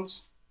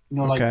pylons,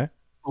 like Okay.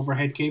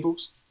 overhead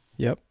cables.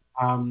 Yep.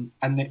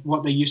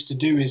 What they used to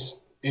do is,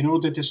 in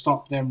order to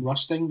stop them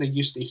rusting, they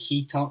used to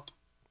heat up.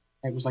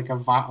 It was like a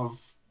vat of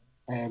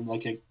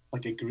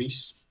like a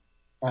grease,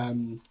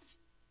 um,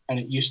 and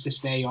it used to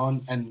stay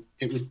on, and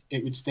it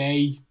would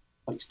stay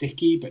like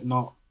sticky but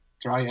not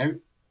dry out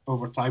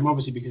over time.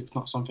 Obviously, because it's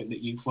not something that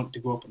you want to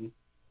go up and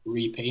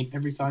repaint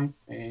every time.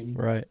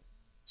 Right.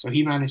 So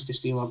he managed to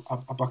steal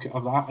a bucket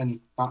of that, and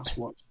that's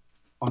what's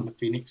on the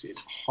Phoenix.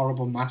 It's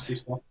horrible, nasty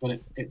stuff, but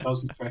it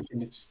does the trick,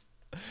 and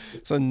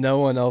So no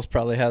one else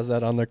probably has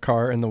that on their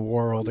car in the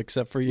world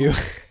except for you.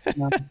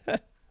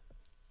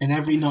 and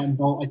every nut and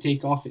bolt I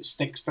take off, it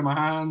sticks to my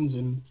hands,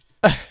 and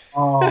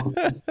oh,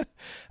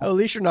 At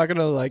least you're not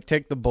gonna like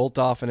take the bolt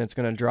off and it's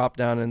gonna drop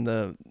down in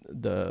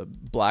the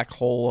black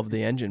hole of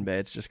the engine bay.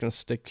 It's just gonna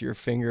stick to your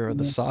finger or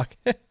the yeah,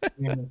 socket.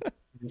 yeah.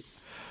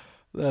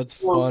 That's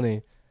So,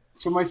 funny.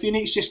 so my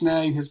Phoenix just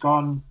now has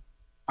gone.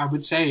 I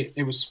would say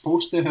it was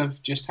supposed to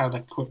have just had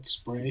a quick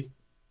spray,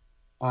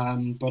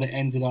 but it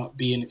ended up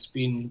being.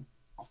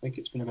 I think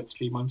it's been about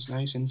 3 months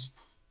now since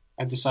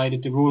I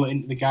decided to roll it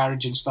into the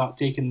garage and start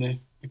taking the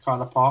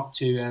car apart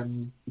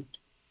to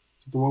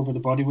go over the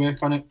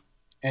bodywork on it.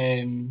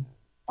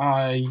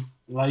 I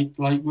like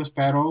with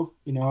Perro,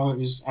 it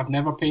was I've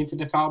never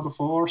painted a car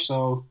before,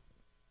 so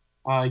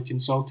I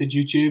consulted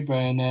YouTube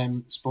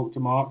and spoke to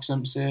Mark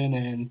Simpson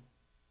and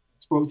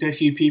spoke to a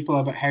few people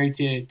about how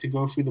to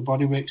go through the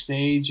bodywork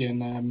stage,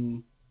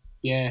 and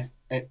yeah,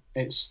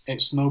 it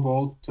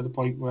snowballed to the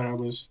point where I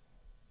was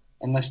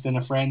enlisting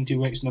a friend who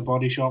works in a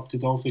body shop to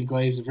dolphin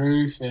glaze the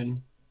roof,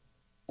 and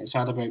it's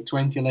had about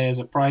 20 layers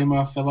of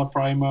primer, filler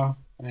primer.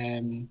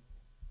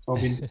 So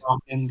I've been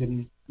darkened,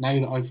 and now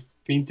that I've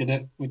painted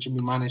it, which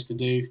we managed to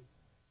do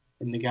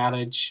in the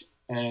garage,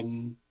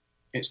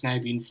 it's now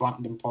been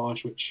flattened and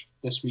polished, which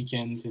this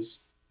weekend has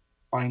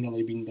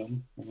finally been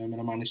done, and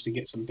I managed to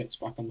get some bits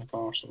back on the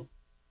car. So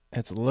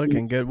It's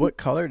looking good. What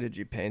color did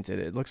you paint it?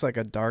 It looks like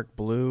a dark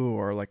blue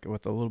or like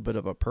with a little bit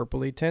of a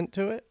purpley tint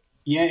to it.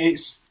 yeah,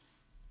 it's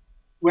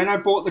when I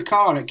bought the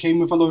car, it came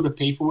with a load of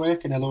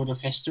paperwork and a load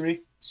of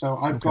history. So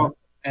I've Okay. got,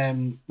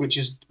 which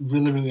is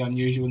really, really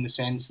unusual in the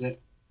sense that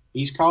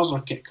these cars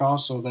are kit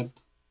cars, so that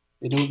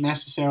they don't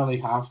necessarily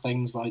have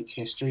things like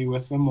history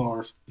with them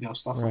or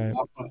stuff like Right.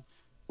 that. But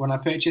when I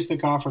purchased the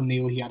car from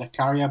Neil, he had a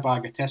carrier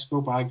bag, a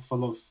Tesco bag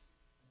full of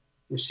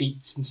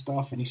receipts and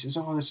stuff, and he says,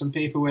 "Oh, there's some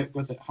paperwork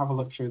with it. Have a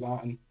look through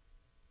that." And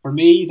for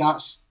me,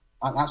 that's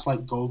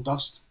like gold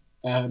dust.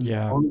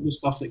 Yeah. All of the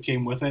stuff that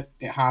came with it,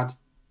 it had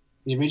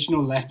the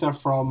original letter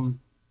from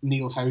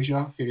Neil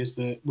Hauser, who was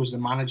the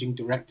managing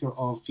director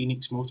of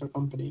Phoenix Motor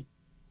Company,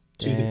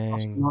 to the Dang.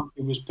 customer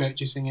who was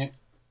purchasing it,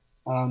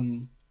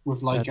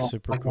 with like That's a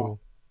super like a, cool.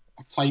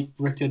 a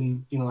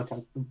typewritten, like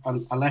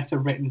a letter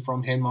written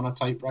from him on a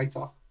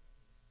typewriter,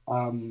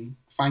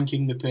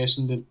 thanking the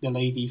person, the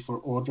lady, for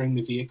ordering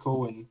the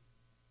vehicle, and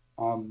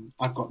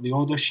I've got the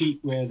order sheet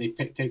where they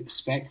picked out the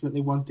spec that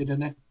they wanted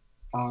in it.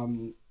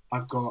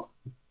 I've got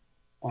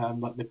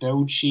like the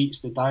build sheets,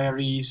 the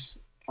diaries,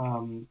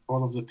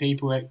 all of the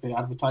paperwork, the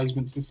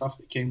advertisements and stuff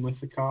that came with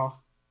the car.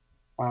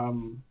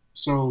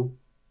 So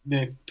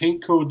the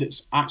paint code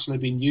that's actually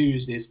been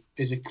used is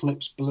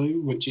Eclipse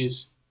Blue, which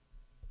is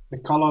the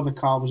color the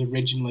car was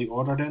originally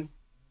ordered in.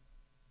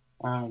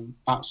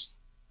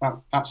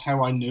 That's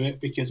how I knew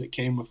it because it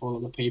came with all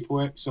of the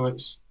paperwork. So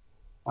it's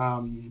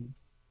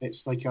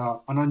like an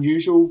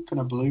unusual kind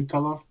of blue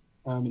color,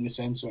 in the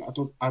sense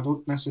that I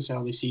don't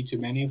necessarily see too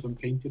many of them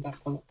painted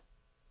that color.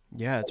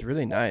 Yeah, it's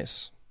really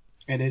nice.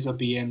 It is a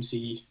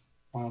BMC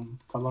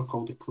color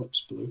called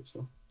Eclipse Blue.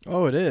 So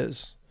Oh, it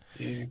is.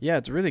 yeah, Yeah,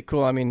 it's really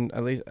cool. I mean,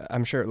 at least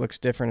I'm sure it looks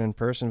different in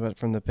person, but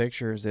from the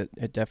pictures,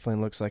 it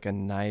definitely looks like a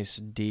nice,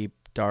 deep,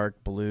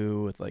 dark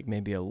blue with like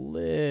maybe a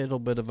little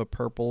bit of a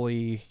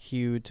purpley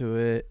hue to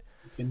it.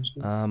 finished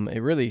it.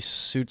 It really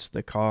suits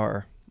the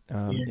car.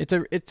 Yeah,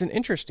 It's an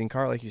interesting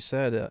car, like you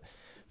said.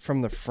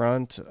 From the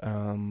front,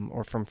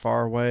 or from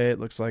far away, it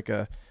looks like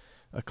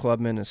a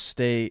Clubman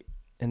Estate,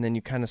 and then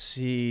you kind of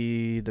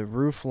see the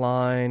roof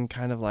line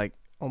kind of like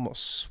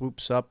almost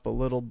swoops up a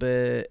little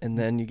bit, and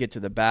then you get to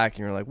the back and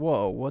you're like,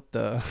 whoa, what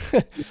the?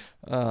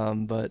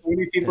 But So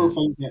many people and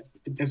think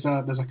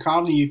that there's a car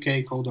in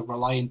the UK called a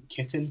Reliant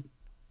Kitten,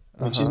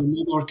 which is uh-huh.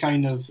 another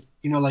kind of,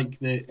 like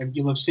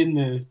you'll have seen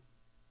the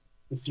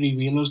three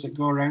wheelers that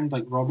go around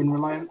like Robin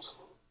Reliance.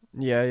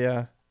 Yeah,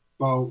 yeah.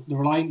 Well, the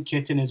Reliant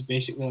Kitten is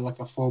basically like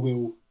a four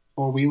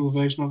wheel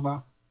version of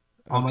that.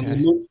 And they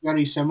Okay. look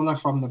very similar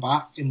from the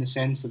back in the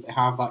sense that they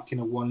have that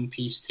kind of one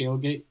piece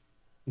tailgate.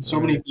 And so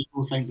many Right.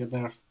 people think that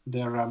they're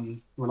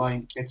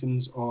Reliant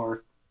Kittens,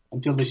 or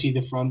until they see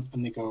the front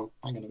and they go,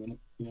 hang on a minute.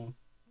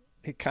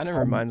 It kind of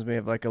Um, reminds me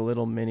of like a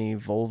little mini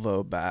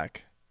Volvo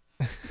back.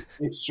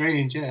 it's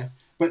strange, yeah.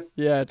 But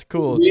Yeah, it's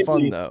cool. It's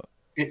fun weirdly, though.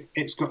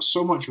 it's got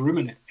so much room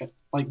in it.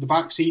 Like the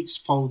back seats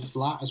fold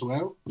flat as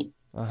well, so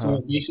Uh-huh.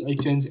 it basically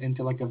turns it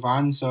into like a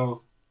van.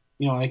 So,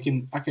 I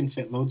can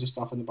fit loads of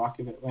stuff in the back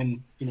of it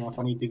when if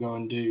I need to go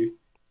and do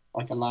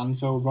like a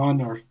landfill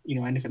run, or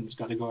anything that's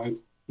got to go out.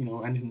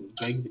 Anything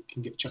big that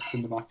can get chucked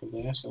in the back of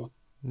there. So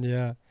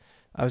Yeah.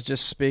 I was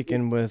just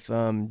speaking with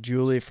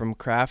Julie from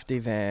Crafty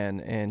Van,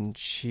 and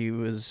she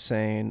was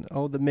saying,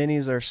 "Oh, the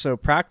minis are so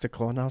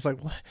practical," and I was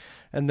like, "What?"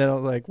 And then I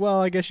was like,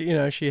 "Well, I guess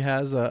she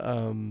has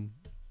a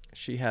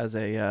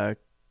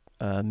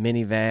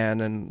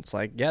minivan, and it's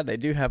like, yeah, they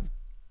do have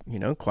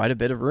quite a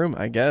bit of room.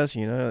 I guess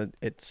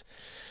it's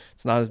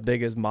not as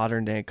big as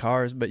modern day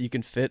cars, but you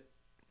can fit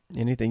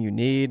anything you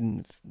need,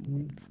 and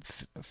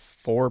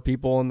four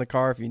people in the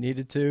car if you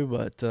needed to,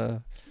 but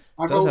it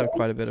I've does al- have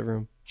quite a bit of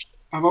room."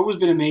 I've always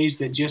been amazed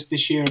that just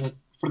this year,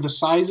 for the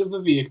size of the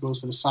vehicles,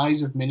 for the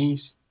size of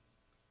minis,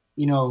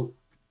 you know,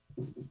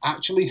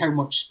 actually how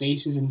much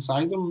space is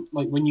inside them.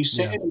 Like when you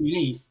sit Yeah. in a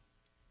mini,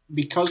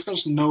 because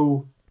there's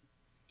no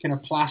kind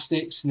of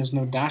plastics and there's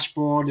no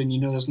dashboard, and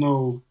there's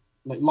no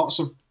like lots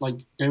of like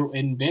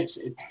built-in bits.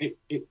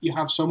 You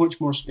have so much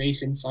more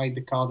space inside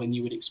the car than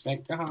you would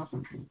expect to have.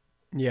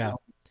 Yeah.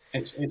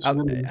 It's Out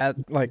really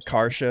at like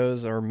car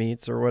shows or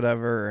meets or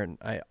whatever, and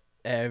I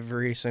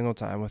every single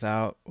time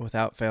without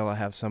fail I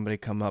have somebody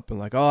come up and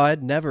like, "Oh,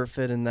 I'd never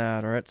fit in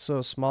that," or "It's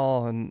so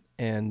small,"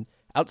 and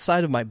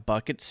outside of my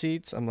bucket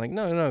seats, I'm like,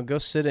 "No, no, go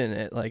sit in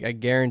it. Like I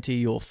guarantee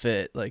you'll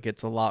fit. Like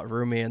it's a lot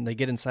roomy." And they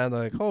get inside,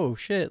 they're like, "Oh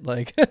shit."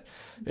 Like it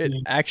yeah,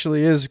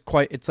 actually is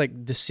quite, it's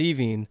like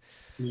deceiving.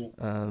 yeah.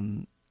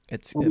 Um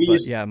Well, we but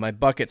used yeah, my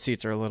bucket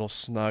seats are a little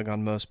snug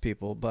on most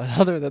people, but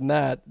other than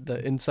that,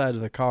 the inside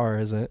of the car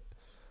isn't.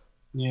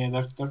 Yeah,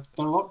 they're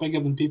a lot bigger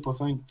than people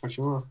think for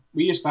sure.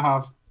 We used to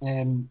have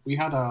we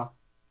had a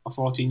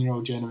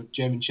 14-year-old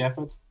German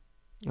Shepherd.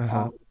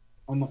 Uh-huh.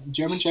 Um, and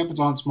German Shepherds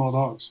aren't small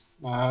dogs.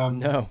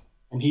 No.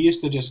 And he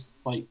used to just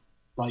like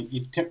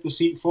you'd tip the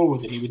seat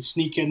forward and he would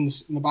sneak in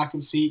the back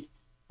of the seat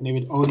and he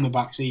would own the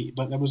back seat.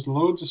 But there was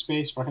loads of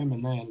space for him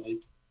in there.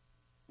 Like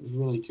it was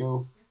really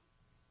cool.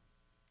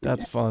 But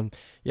That's yeah, fun.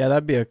 Yeah,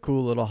 that'd be a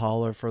cool little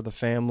hauler for the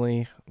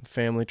family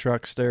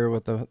truckster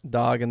with the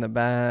dog in the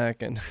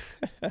back. And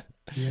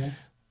yeah,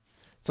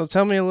 so,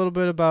 tell me a little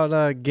bit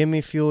about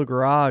Gimme Fuel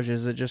Garage.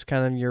 Is it just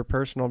kind of your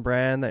personal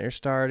brand that you're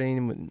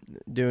starting,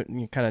 doing,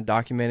 you kind of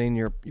documenting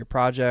your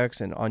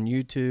projects and on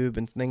YouTube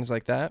and things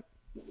like that?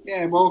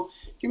 yeah. Well,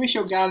 Gimme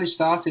Show Garage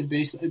started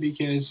basically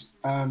because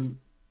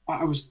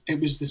it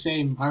was the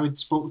same. I would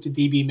spoke to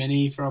DB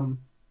Mini from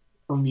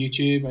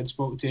YouTube. I'd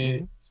spoke to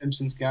Hmm.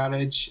 Simpson's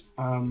Garage.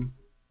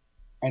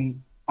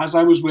 And as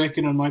I was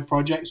working on my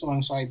projects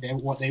alongside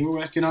what they were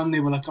working on, they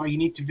were like, "Oh, you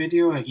need to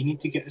video it. You need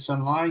to get this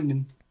online,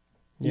 and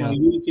Yeah.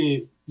 you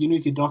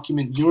need to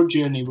document your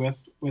journey with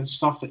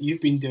stuff that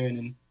you've been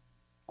doing."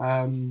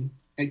 And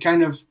it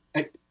kind of,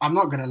 I'm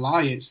not gonna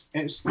lie,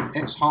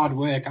 it's hard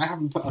work. I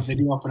haven't put a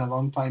video up in a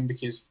long time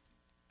because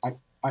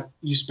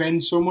you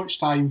spend so much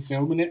time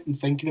filming it and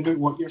thinking about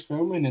what you're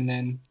filming, and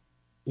then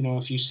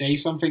if you say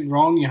something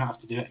wrong, you have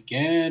to do it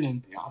again,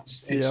 and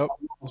Yep.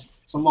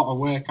 it's a lot of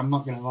work. I'm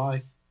not gonna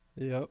lie.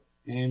 Yep.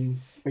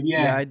 But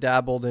Yeah, yeah, I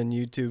dabbled in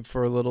YouTube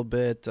for a little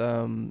bit.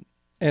 And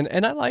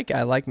I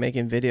like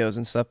making videos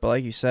and stuff, but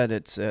like you said,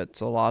 it's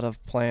a lot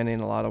of planning,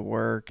 a lot of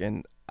work,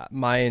 and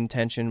my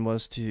intention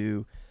was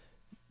to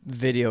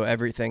video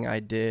everything I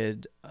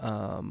did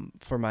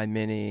for my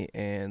mini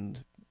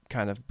and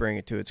kind of bring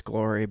it to its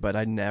glory, but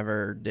I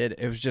never did.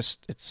 It was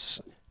just,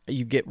 it's,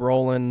 you get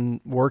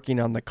rolling working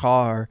on the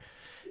car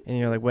and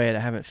you're like, wait, I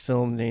haven't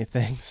filmed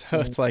anything. So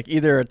yeah, it's like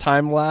either a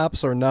time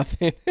lapse or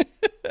nothing.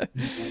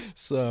 yeah,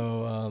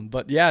 So,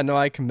 but yeah, no,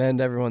 I commend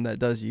everyone that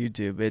does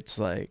YouTube. It's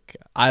like,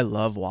 I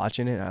love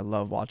watching it. I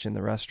love watching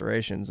the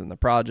restorations and the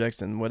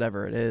projects and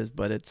whatever it is,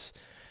 but it's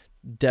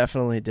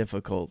definitely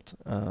difficult.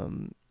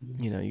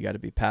 You got to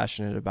be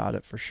passionate about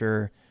it for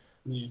sure.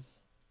 yeah.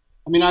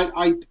 I mean,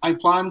 I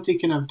plan to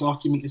kind of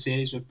document the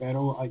series with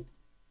Beryl.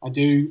 I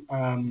do.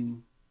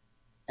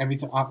 Every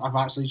time I've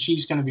actually,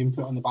 she's kind of been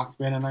put on the back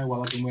burner now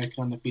while I've been working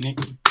on the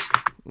Phoenix.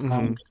 Hmm.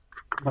 Um,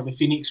 but the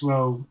Phoenix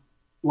will,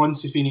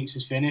 once the Phoenix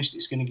is finished,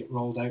 it's going to get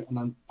rolled out, and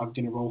I'm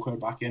going to roll her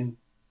back in.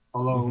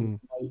 Although Hmm.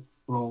 I might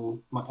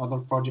roll my other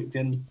project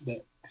in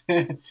that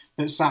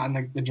that sat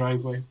in the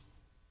driveway.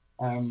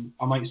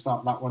 I might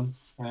start that one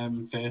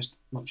first.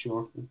 Not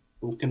sure.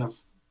 We'll kind of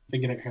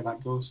figure out how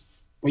that goes.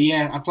 But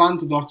yeah, I plan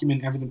to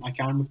document everything I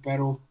can with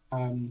Beryl.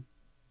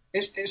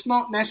 It's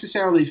not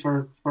necessarily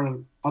for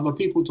other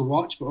people to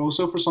watch, but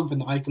also for something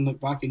that I can look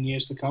back in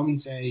years to come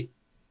and say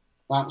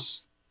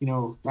that's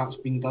that's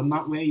been done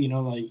that way.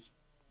 Like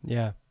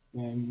Yeah.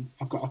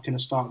 I've got a kind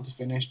of start to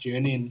finish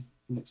journey, and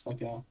it's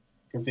like a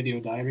video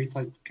diary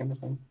type kind of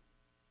thing.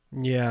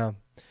 Yeah.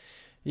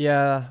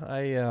 Yeah,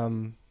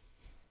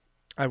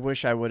 I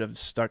wish I would have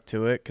stuck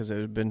to it because it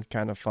would have been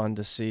kind of fun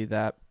to see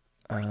that.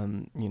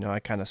 I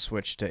kind of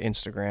switched to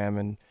Instagram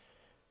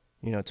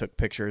and took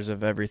pictures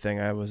of everything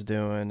I was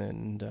doing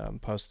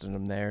and posted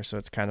them there. So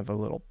it's kind of a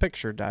little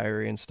picture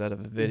diary instead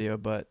of a video,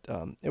 but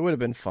it would have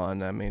been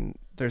fun. I mean,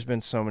 there's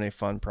been so many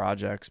fun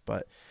projects,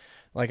 but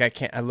like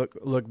I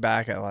look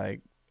back at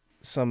like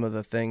some of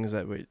the things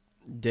that we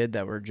did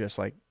that were just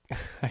like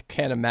I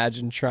can't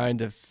imagine trying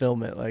to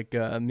film it. Like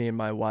me and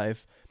my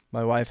wife.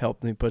 My wife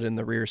helped me put in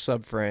the rear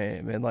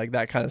subframe and like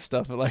that kind of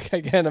stuff. But like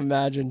I can't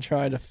imagine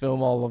trying to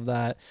film all of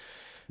that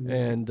Yeah,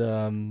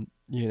 and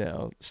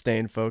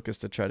staying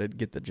focused to try to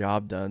get the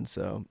job done.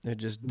 So it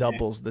just yeah.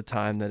 doubles the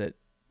time that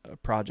a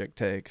project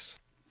takes.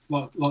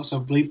 Lots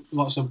of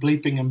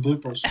bleeping and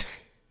bloopers.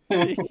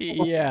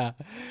 Yeah,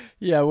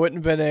 yeah,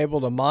 wouldn't have been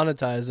able to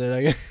monetize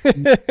it.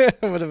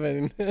 I would have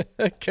been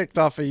kicked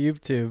off of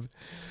YouTube.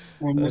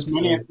 And there's That's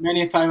funny.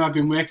 many a time I've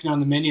been working on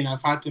the Mini, and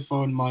I've had to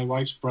phone my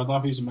wife's brother,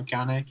 who's a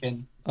mechanic,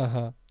 Uh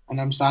huh.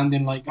 and I'm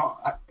standing like, oh,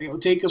 it'll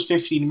take us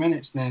 15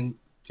 minutes, and then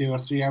 2 or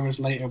 3 hours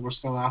later, we're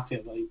still at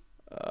it. Like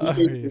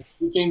Yeah.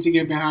 he came to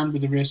give me a hand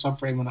with the rear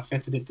subframe when I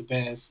fitted it to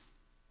Bez.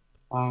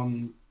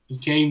 He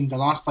came the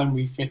last time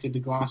we fitted the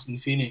glass in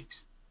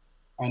Phoenix,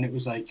 and it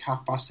was like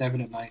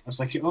 7:30 at night. I was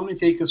like, it'll only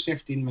take us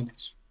 15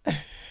 minutes.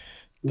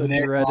 We The were there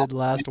for dreaded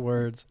last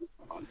words.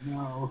 oh,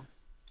 no.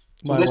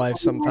 So My this wife time,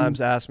 sometimes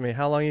asks me,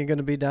 "How long are you going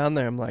to be down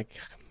there?" I'm like,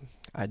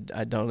 I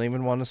don't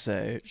even want to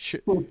say.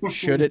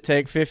 Should it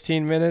take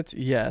 15 minutes?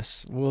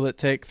 Yes. Will it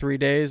take 3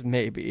 days?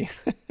 Maybe.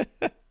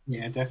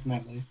 yeah,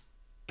 definitely.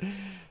 I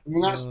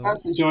mean, Uh,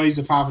 that's the joys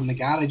of having the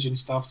garage and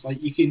stuff. Like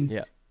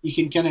yeah. you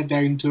can kind of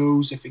down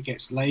tools if it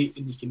gets late,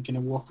 and you can kind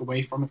of walk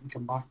away from it and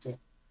come back to it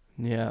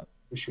Yeah.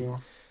 for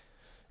sure.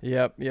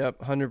 Yep. Yep.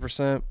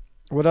 100%.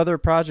 What other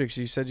projects?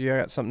 You said you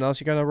got something else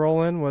you got to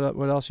roll in? What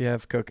else you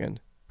have cooking?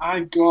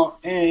 I got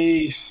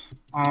a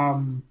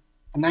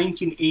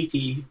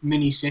 1980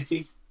 Mini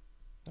City,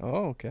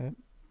 Oh, okay.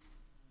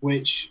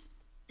 which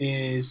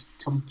is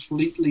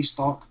completely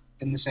stock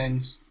in the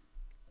sense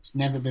it's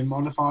never been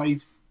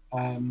modified.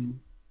 Um,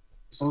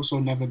 it's also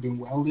never been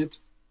welded,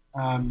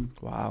 um,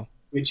 Wow.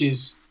 which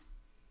is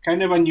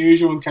kind of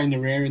unusual and kind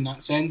of rare in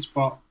that sense.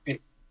 But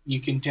you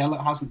can tell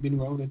it hasn't been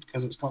welded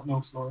because it's got no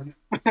floor in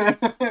it.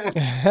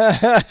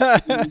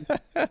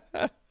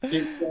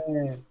 it's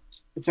uh,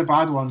 it's a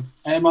bad one.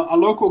 A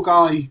local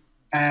guy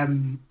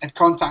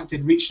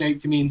reached out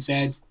to me and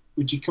said,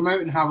 "Would you come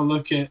out and have a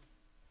look at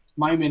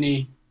my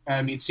Mini?"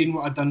 He'd seen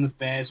what I'd done with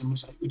Bears and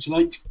was like, "Would you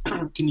like?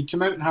 Can you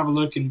come out and have a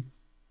look and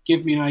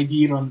give me an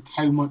idea on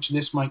how much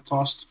this might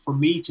cost for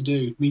me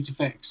to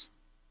fix?"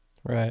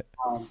 Right.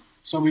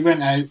 So we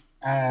went out,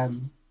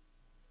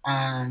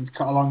 and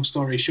cut a long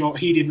story short,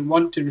 he didn't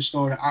want to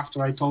restore it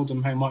after I told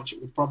him how much it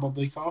would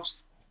probably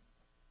cost.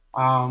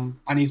 And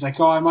he's like,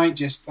 "Oh, I might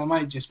just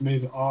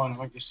move it on. I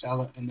might just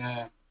sell it." And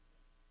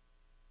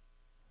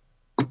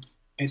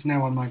it's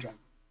now on my drive.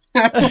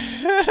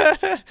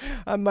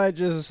 I might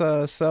just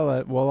sell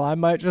it. Well, I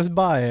might just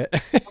buy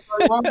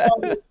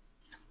it.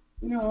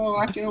 No,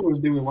 I can always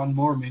do with one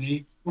more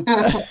Mini.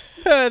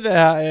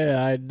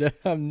 Yeah,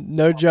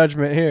 no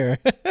judgment here.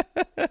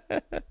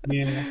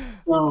 Yeah.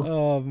 So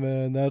Oh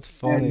man, that's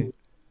funny. um,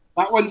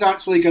 that one's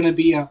actually going to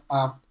be that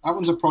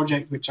one's a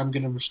project which I'm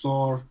going to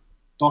restore,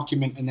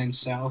 document, and then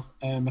sell.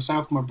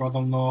 Myself and my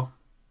brother-in-law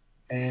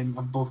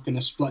are both going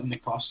to split in the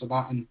cost of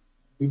that, and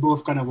we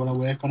both kind of want to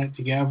work on it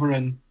together.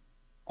 And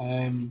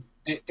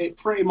it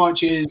pretty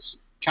much is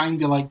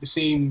kind of like the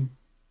same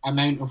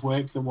amount of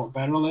work that what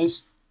Beryl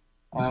is.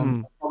 Hmm.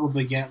 I'll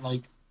probably get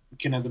like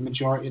kind of the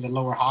majority of the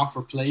lower half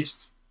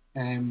replaced.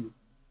 Um,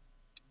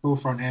 Full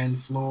front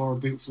end, floor,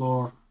 boot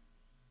floor,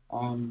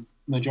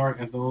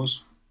 majority of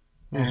those.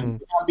 Hmm.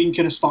 I've been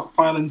kind of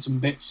stockpiling some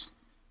bits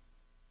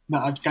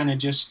that I'd kind of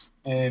just,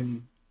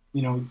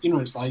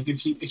 it's like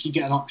if you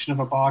get an option of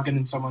a bargain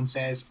and someone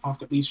says I've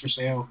got these for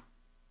sale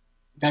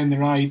down the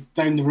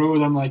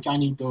road, I'm like I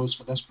need those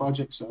for this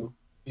project. So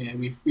yeah,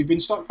 we've been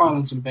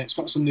stockpiling some bits,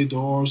 got some new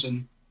doors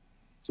and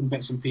some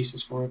bits and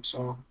pieces for it.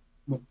 So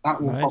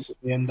that will Nice.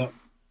 probably end up,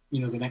 the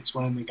next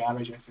one in the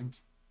garage, I think.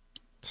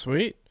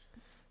 Sweet.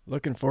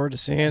 Looking forward to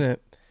seeing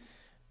it.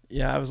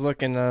 Yeah, I was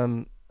looking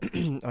on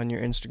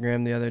your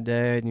Instagram the other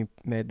day, and you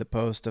made the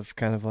post of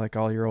kind of like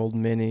all your old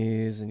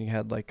minis, and you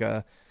had like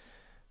a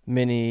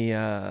mini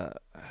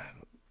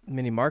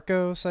mini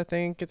Marcos, I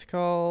think it's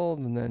called,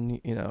 and then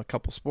a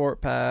couple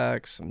sport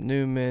packs, some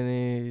new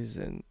minis,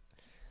 and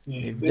Yeah,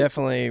 you've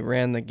definitely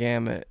ran the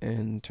gamut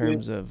in the,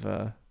 terms of.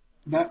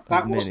 That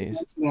of wasn't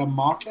minis. actually a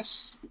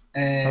Marcus.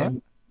 Huh?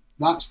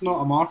 That's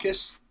not a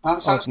Marcus.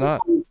 That's Oh, it's actually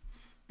not.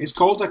 it's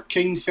called a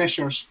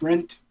Kingfisher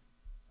Sprint.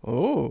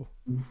 Oh.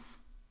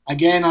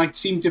 Again, I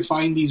seem to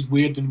find these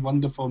weird and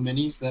wonderful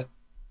minis.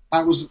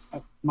 That was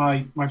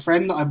my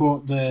friend that I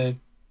bought the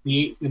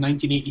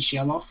 1980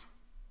 shell off.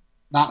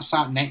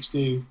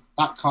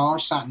 That car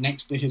sat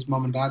next to his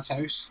mum and dad's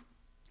house.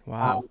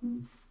 Wow.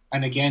 Um,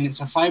 and again,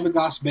 it's a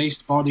fiberglass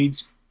based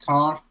bodied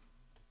car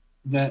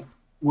that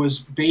was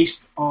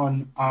based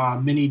on a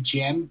mini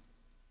gem,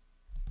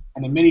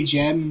 and a mini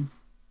gem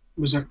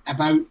was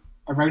about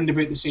around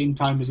about the same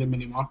time as a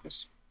mini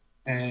Marcus,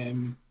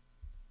 um,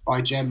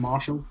 by Gem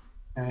Marshall.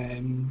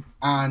 And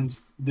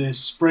the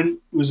Sprint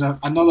was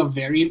another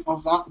variant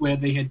of that, where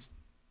they had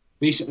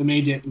basically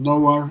made it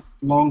lower,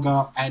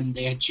 longer, and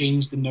they had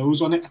changed the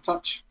nose on it a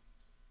touch.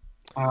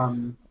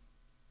 Um,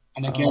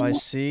 and Oh, I again,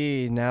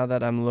 see. Now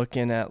that I'm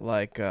looking at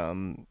like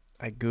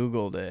I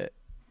googled it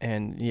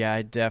and yeah,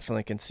 I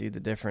definitely can see the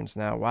difference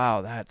now.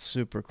 Wow, that's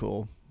super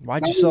cool.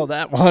 Why'd you that sell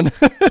that one?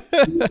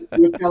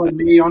 you're telling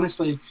me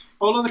honestly,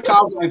 all of the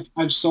cars that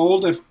I've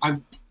sold,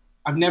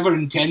 I've never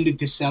intended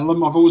to sell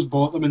them. I've always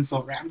bought them and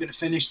thought, right, I'm going to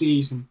finish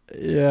these, and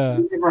Yeah.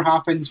 it never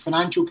happens.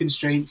 Financial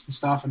constraints and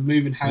stuff, and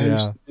moving house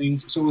Yeah. and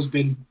things. It's always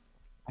been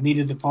I need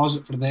a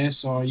deposit for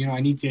this, or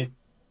I need to,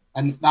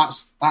 and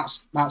that's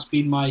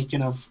been my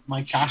kind of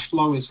my cash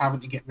flow is having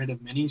to get rid of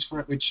minis for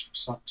it, which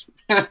sucks.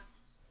 that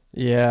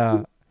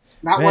Yeah.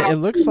 one, Man, it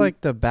looks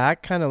like the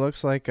back kind of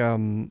looks like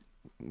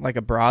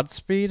a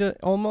Broadspeed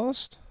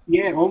almost.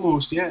 yeah,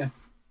 almost, yeah,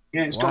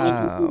 yeah. It's got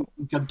Wow.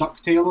 like a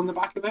ducktail on the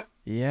back of it.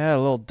 Yeah, a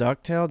little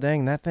ducktail.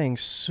 Dang, that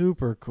thing's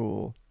super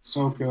cool.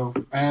 So cool.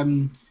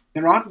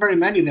 There aren't very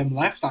many of them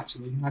left,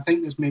 actually. I think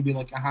there's maybe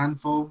like a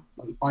handful,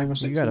 like five or You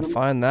six got of to them.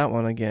 find that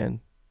one again.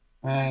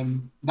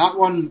 That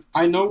one,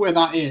 I know where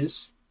that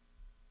is.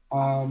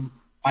 And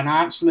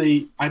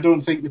I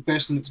don't think the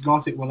person that's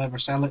got it will ever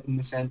sell it in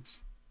the sense.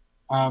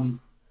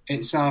 Um,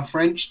 it's a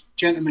French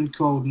gentleman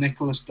called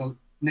Nicolas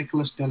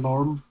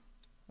Delorme.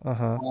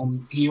 Uh-huh.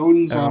 He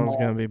owns Everyone's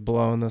gonna be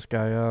blowing this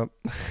guy up.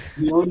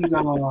 he owns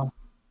a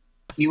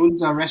he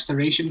owns a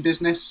restoration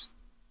business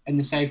in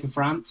the south of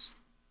France,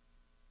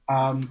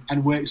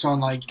 and works on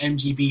like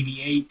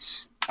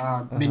MGBV8s,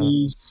 Uh-huh.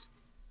 minis.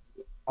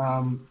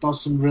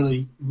 Does some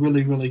really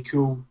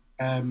cool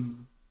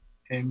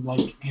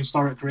like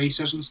historic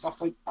racers and stuff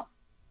like that.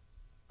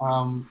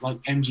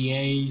 Like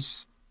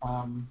MGAs,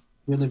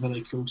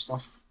 really cool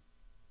stuff.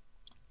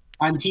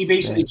 And he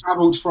basically Dang.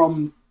 travelled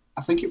from,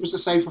 I think it was the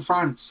south of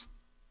France,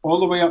 all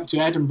the way up to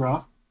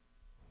Edinburgh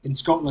in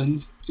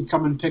Scotland to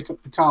come and pick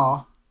up the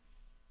car,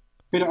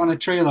 put it on a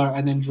trailer,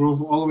 and then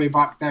drove all the way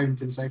back down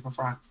to the south of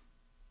France.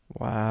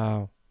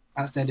 Wow.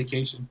 That's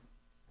dedication.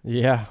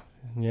 Yeah.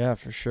 Yeah,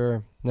 for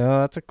sure.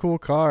 No, that's a cool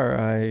car.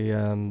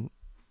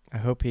 I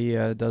hope he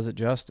does it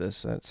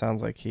justice. It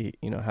sounds like he,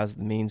 has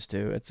the means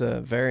to. It's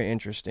a very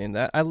interesting.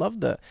 That I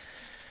love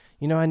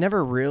I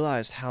never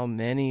realized how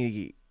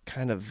many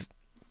kind of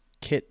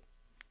kit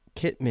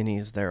kit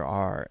minis there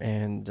are.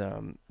 And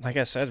like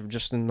I said,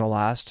 just in the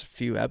last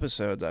few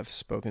episodes, I've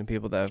spoken to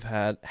people that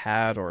have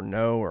had or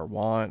know or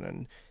want,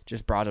 and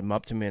just brought them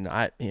up to me. And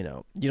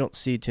you don't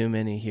see too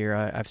many here.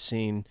 I've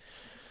seen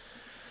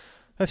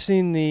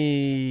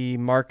the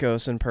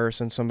Marcos in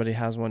person. Somebody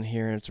has one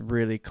here, and it's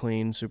really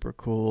clean, super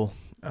cool.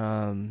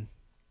 Um,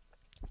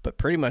 but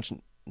pretty much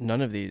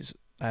none of these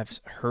I've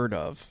heard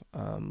of,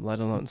 let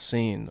alone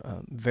seen.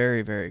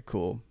 Very, very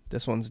cool.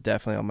 This one's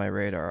definitely on my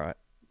radar.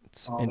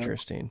 It's Um,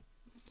 interesting.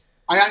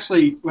 I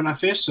actually, when I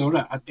first saw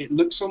it, it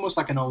looks almost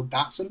like an old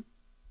Datsun.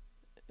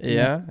 You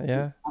know, Yeah,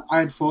 yeah. I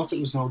had thought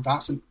it was an old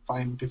Datsun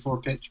time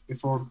before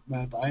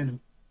buying it.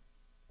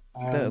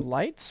 The Um,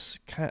 lights,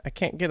 I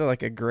can't get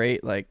like a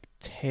great like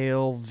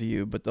tail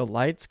view, but the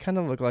lights kind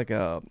of look like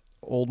a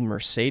old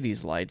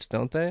Mercedes lights,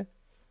 don't they?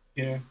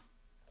 yeah,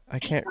 I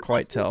can't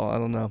quite tell. I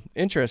don't know.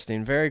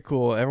 Interesting. Very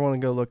cool. Everyone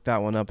go look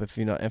that one up if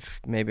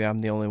maybe I'm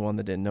the only one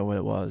that didn't know what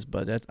it was,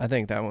 but I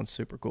think that one's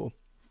super cool.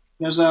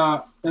 there's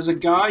a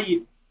guy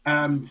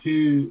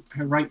who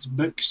writes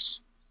books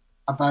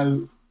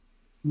about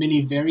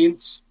mini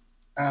variants.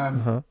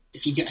 Uh-huh.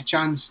 If you get a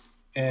chance,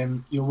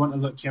 you'll want to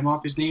look him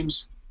up. His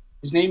name's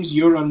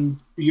Joran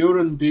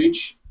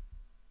Buj,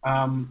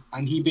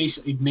 and he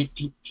basically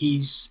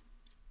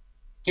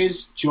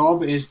his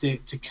job is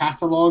to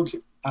catalog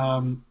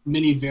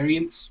mini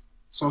variants.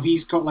 So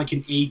he's got like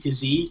an A to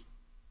Z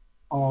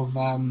of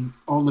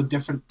all the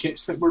different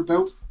kits that were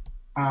built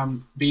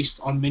based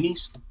on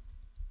minis.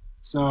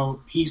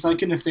 So he's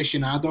like an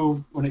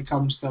aficionado when it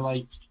comes to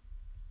like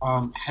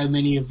how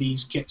many of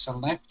these kits are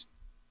left.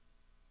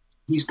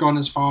 He's gone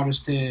as far as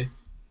to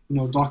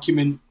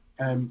document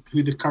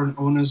who the current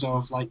owners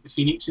of like the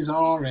Phoenixes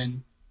are,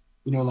 and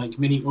like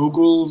mini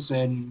Ogles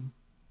and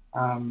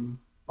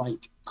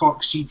like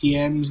Cox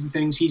GTMs and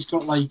things. He's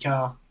got like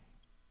a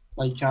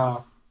like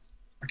a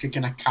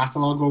kind of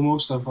catalog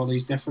almost of all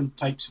these different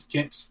types of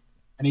kits,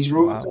 and he's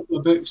wrote a Wow. couple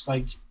of books.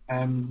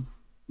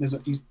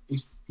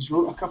 He's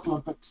wrote a couple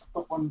of books. I've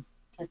got one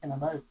kicking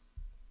about.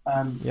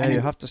 Yeah, And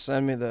you'll have to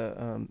send me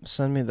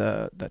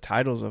the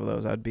titles of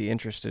those. I'd be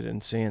interested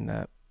in seeing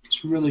that.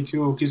 it's really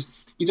cool because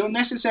you don't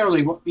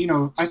necessarily,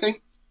 I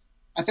think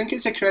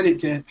it's a credit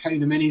to how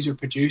the minis are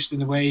produced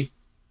and the way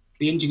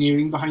the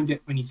engineering behind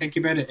it. When you think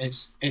about it,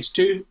 it's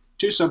two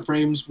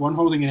subframes, one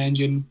holding an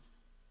engine,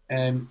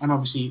 and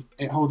obviously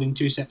it holding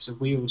two sets of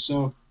wheels.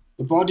 So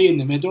the body in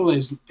the middle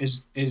is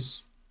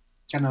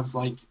kind of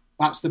like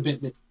that's the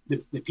bit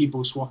that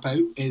people swap out.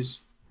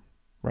 Is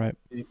Right.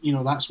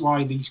 that's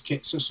why these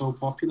kits are so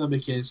popular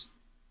because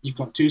you've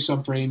got two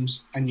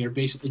subframes and you're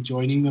basically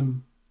joining the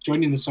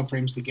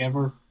subframes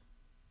together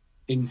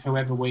in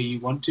however way you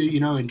want to.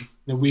 In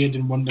the weird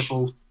and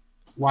wonderful,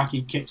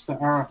 wacky kits that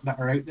are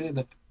out there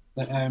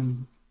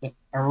that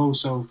are all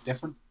so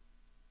different.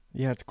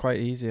 Yeah, it's quite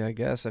easy, I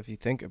guess, if you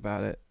think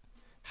about it.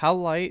 How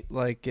light,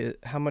 like,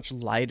 how much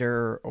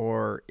lighter,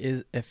 or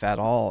is, if at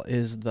all,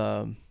 is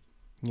the,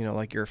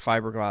 like your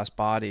fiberglass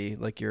body,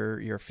 like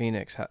your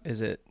Phoenix?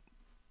 Is it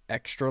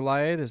extra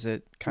light? Is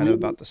it kind of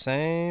Weirdly, about the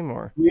same,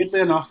 or? weirdly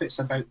enough, it's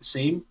about the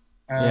same.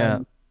 Yeah.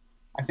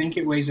 I think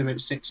it weighs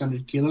about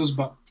 600 kilos,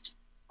 but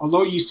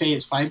although you say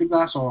it's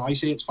fiberglass, or I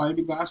say it's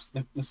fiberglass,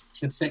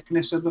 the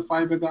thickness of the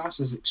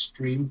fiberglass is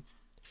extreme.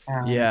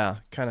 Um, Yeah,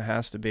 kind of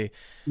has to be.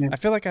 yeah, I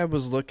feel like I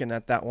was looking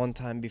at that one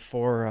time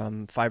before,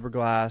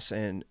 fiberglass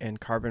and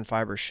carbon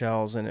fiber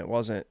shells, and it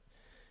wasn't,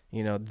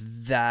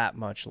 that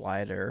much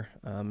lighter.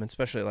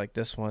 Especially like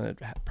this one,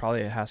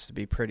 probably has to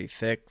be pretty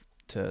thick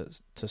to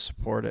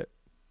support it.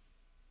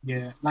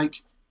 yeah. Like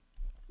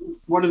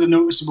one of the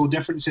noticeable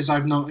differences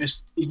I've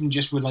noticed, even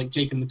just with like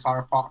taking the car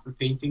apart for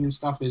painting and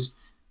stuff, is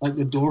like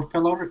the door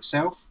pillar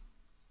itself.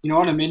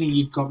 On a Mini,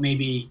 you've got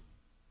maybe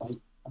like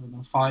I don't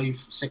know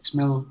 5-6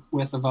 mil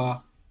width of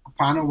a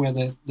panel where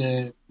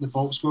the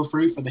bolts go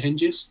through for the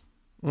hinges.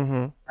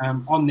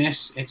 Mm-hmm. On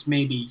this, it's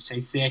maybe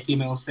say 30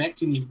 mil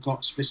thick, and you've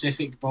got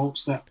specific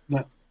bolts that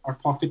are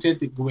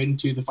pocketed that go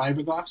into the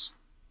fiberglass.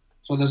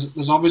 So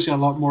there's obviously a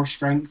lot more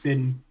strength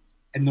in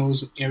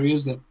those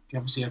areas that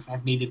obviously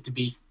have needed to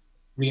be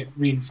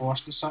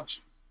reinforced as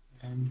such.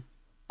 Um,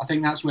 I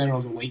think that's where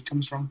all the weight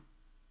comes from.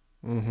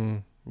 Mm-hmm.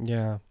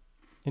 Yeah.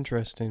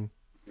 Interesting.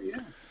 But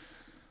yeah,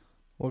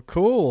 Well,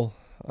 cool.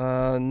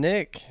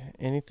 Nick,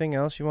 anything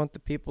else you want the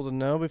people to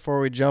know before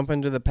we jump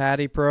into the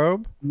Patty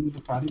probe? the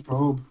Paddy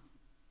probe.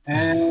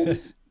 Um,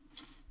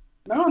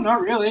 no,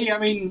 not really. I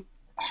mean,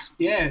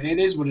 yeah, it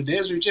is what it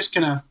is. We just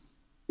kind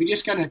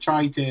of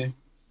try to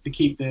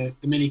keep the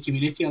mini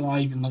community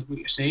alive, and like what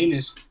you're saying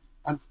is,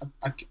 I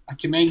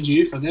commend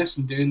you for this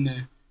and doing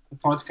the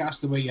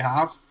podcast the way you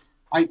have.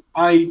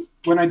 I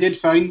when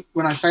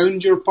I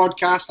found your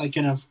podcast, I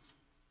kind of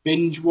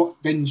binge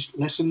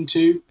listened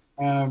to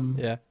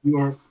Yeah.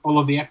 your all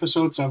of the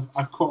episodes.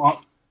 I've caught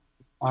up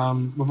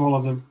with all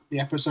of the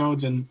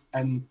episodes, and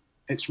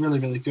it's really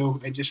really cool.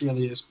 It just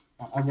really is.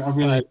 I I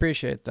really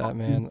appreciate that,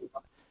 man.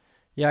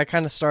 Yeah, I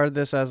kind of started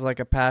this as like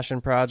a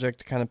passion project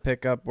to kind of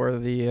pick up where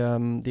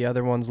the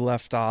other ones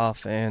left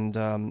off, and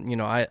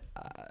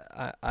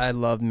I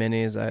love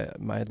minis.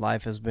 My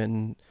life has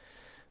been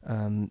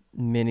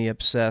mini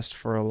obsessed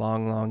for a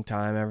long, long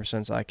time, ever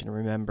since I can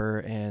remember,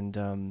 and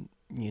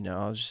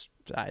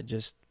I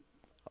just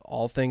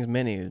all things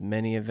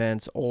mini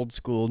events, old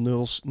school,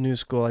 new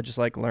school. I just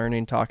like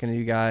learning, talking to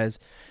you guys,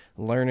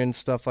 learning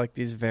stuff like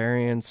these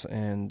variants,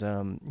 and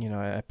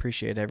I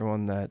appreciate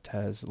everyone that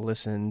has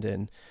listened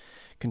and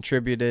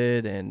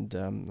contributed, and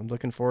I'm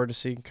looking forward to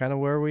seeing kind of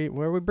where we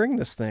bring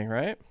this thing,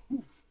 right? yeah,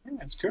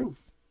 it's cool.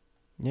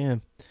 Yeah.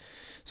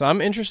 So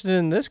I'm interested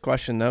in this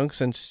question though,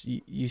 since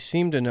you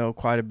seem to know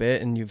quite a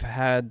bit and you've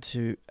had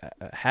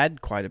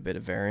quite a bit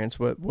of variants.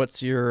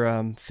 What's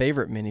your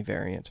favorite mini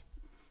variant?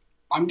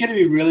 I'm going to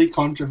be really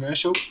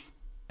controversial.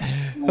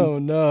 I'm Oh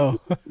no.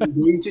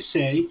 going to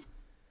say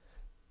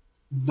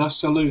the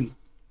saloon.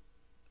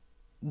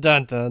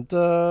 Dun dun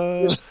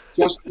dun.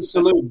 Just the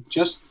saloon.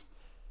 Just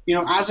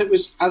as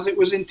it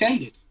was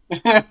intended.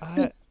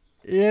 I,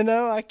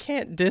 I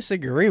can't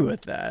disagree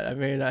with that. I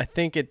mean, I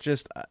think it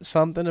just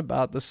something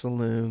about the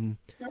saloon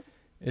Yep.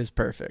 is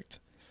perfect.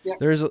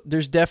 Yep.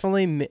 There's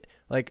definitely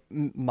like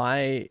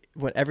my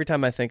when every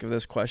time I think of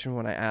this question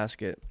when I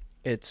ask it,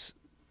 it's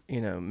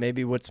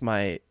maybe what's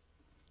my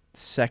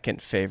second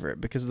favorite,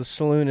 because the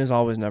saloon is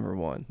always number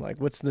one. Like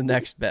what's the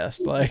next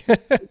best? Like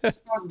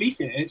Can't beat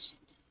it. It's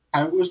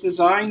how it was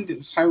designed.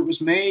 It's how it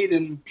was made,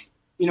 and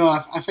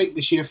I think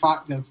the sheer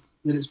fact of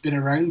that it's been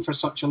around for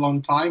such a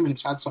long time and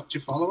it's had such a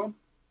following,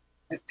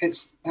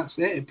 that's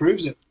it. It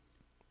proves it.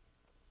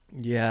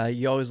 yeah,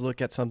 you always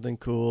look at something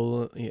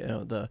cool,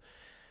 the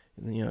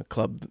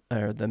club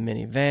or the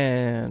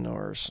minivan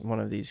or one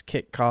of these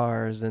kit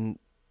cars, and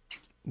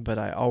but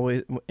I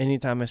always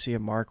anytime I see a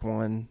Mark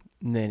 1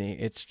 Mini,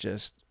 it's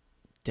just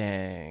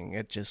dang,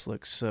 it just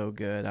looks so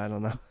good. I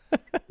don't know.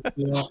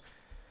 Yeah,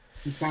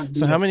 you can't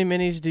So beat how it. many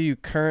minis do you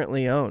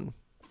currently own?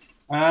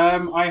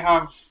 I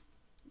have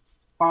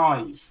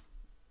five.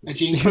 If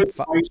you include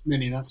Fi- the house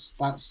mini,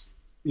 that's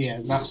yeah,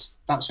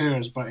 that's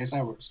hers, but it's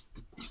ours.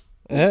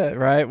 Yeah,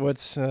 right.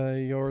 What's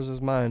yours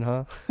is mine,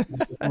 huh?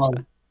 Well,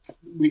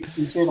 we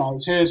say that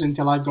it's hers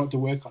until I've got to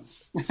work on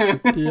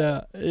it.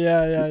 Yeah,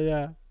 yeah, yeah,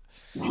 yeah.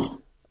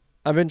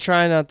 I've been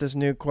trying out this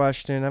new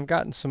question. I've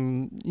gotten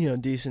some,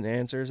 decent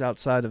answers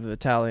outside of the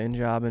Italian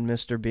Job and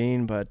Mr.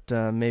 Bean, but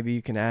maybe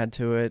you can add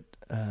to it.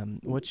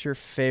 What's your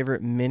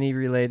favorite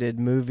mini-related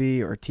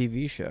movie or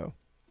TV show?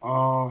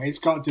 Oh, it's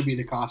got to be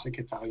the classic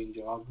Italian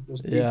Job.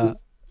 Yeah.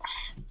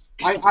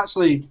 I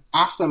actually,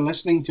 after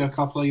listening to a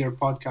couple of your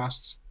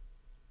podcasts,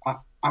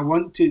 I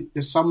want to.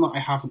 There's some that I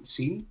haven't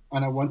seen,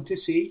 and I want to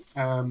see.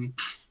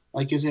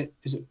 Like, is it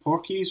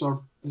Porky's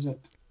or is it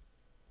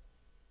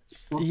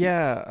Porky's?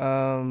 Yeah.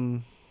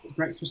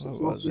 Breakfast at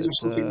What was Porky's or it?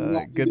 something like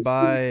that?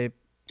 Goodbye.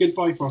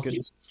 Goodbye Good.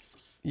 Porky's.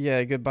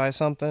 Yeah, goodbye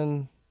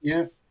something.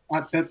 Yeah,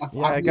 Yeah, I've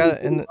I never got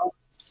it. seen And that,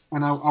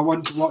 and I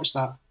want to watch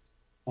that.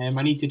 I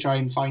need to try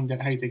and find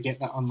out how to get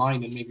that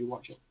online and maybe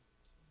watch it.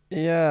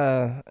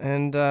 yeah,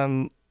 and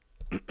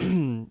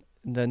the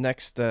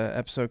next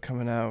episode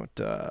coming out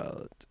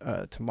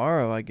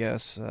tomorrow, I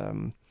guess.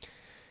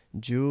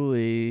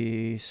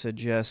 Julie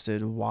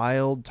suggested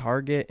Wild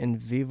Target and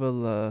Viva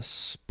la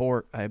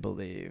Sport, I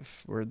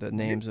believe, were the Yeah,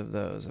 names of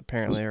those.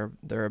 Apparently,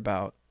 they're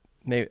about.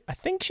 Maybe I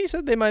think she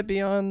said they might be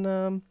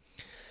on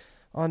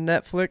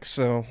Netflix,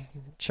 so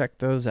check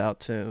those out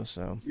too.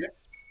 So yeah.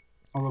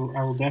 I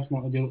will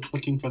definitely be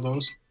looking for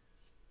those.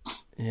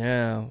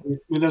 yeah,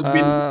 With us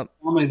being uh,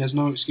 family, there's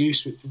no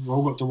excuse. We've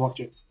all got to watch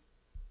it.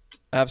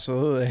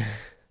 absolutely.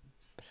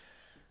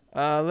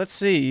 Let's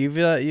see.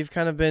 You've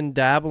kind of been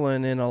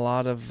dabbling in a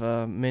lot of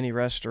mini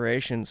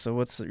restorations. So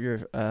what's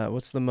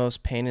the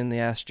most pain in the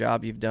ass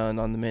job you've done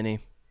on the mini?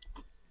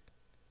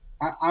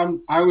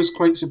 I was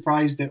quite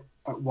surprised at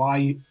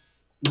why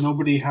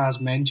nobody has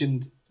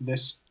mentioned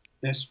this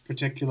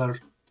particular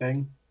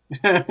thing.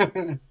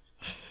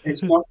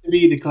 It's got to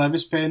be the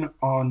clevis pin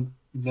on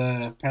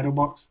the pedal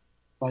box.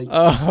 Like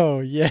Oh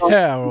yeah!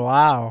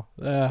 Wow.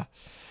 Yeah.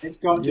 it's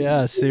got to be.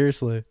 Yeah.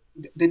 Seriously.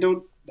 They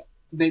don't.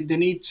 They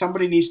need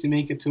somebody needs to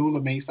make a tool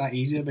that makes that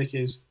easier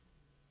because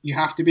you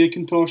have to be a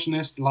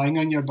contortionist lying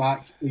on your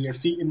back with your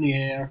feet in the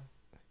air,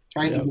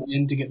 trying to Yep. get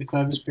in to get the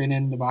clevis pin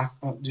in the back.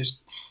 Just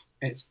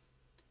it's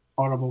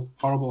horrible,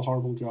 horrible,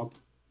 horrible job.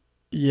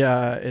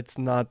 Yeah. It's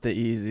not the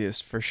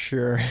easiest for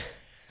sure.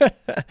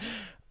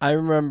 I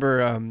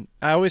remember.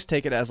 I always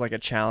take it as like a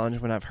challenge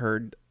when I've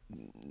heard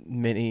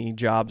many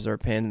jobs are a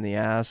pain in the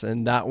ass,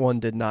 and that one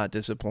did not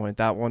disappoint.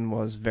 That one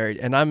was very,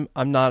 and I'm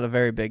not a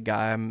very big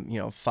guy. I'm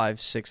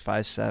 5'6",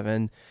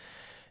 5'7",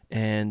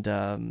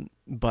 and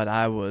but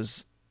I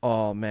was,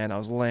 oh man, I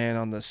was laying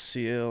on the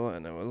seal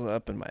and it was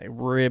up in my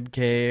rib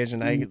cage,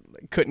 and I Mm.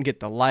 couldn't get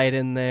the light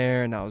in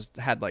there, and I was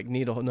had like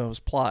needle nose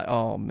ply.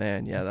 Oh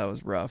man, yeah, that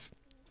was rough.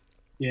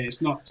 Yeah,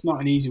 it's not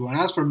an easy one.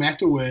 As for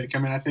metalwork, I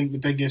mean, I think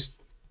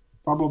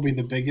probably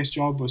the biggest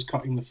job was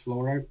cutting the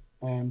floor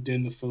out,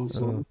 doing the full Uh,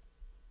 floor.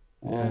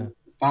 yeah,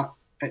 That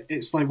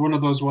it's like one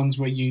of those ones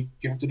where you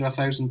have to do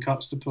 1,000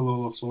 cuts to pull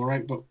all the floor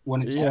out, but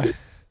when it's yeah. out,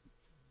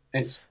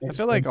 it's I it's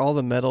feel like all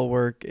the metal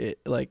work,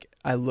 like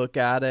I look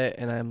at it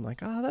and I'm like,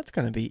 oh, that's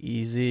gonna be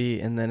easy,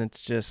 and then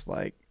it's just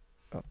like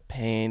a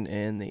pain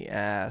in the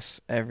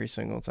ass every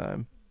single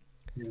time.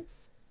 yeah,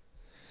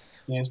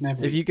 yeah, it's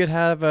never If easy. you could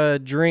have a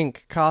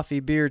drink, coffee,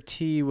 beer,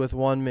 tea with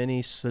one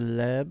mini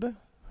celeb,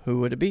 who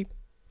would it be?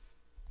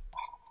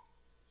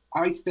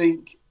 I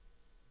think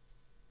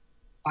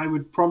I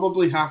would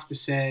probably have to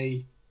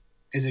say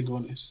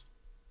Isagonis.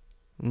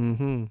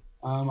 Mm-hmm.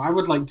 I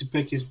would like to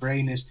pick his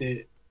brain as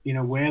to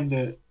where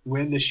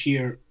the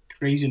sheer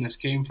craziness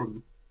came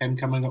from. Him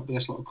coming up with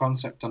this little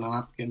concept on a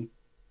napkin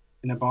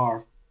in a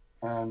bar,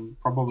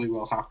 probably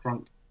while half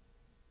drunk.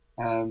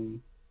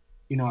 Um,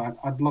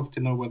 I'd love to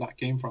know where that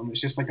came from.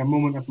 It's just like a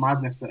moment of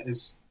madness that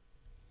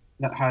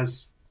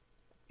has,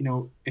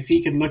 if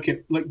he could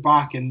look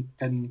back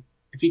and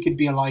if he could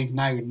be alive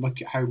now and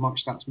look at how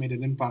much that's made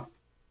an impact,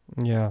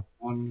 Yeah.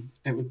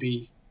 it would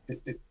be.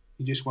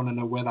 You just want to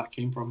know where that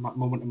came from, that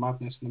moment of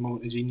madness and the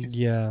moment of genius.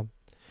 Yeah.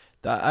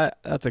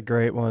 That's a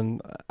great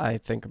one. I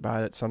think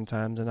about it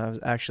sometimes, and I was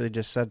actually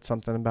just said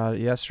something about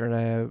it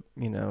yesterday.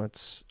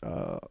 It's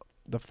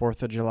the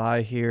 4th of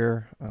July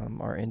here,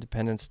 our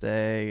Independence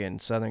Day in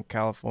Southern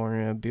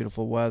California,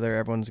 beautiful weather.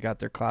 Everyone's got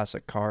their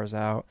classic cars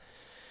out,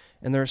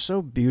 and they're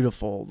so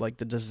beautiful. Like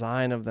the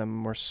design of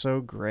them were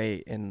so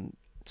great, and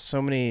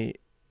so many.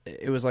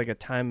 It was like a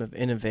time of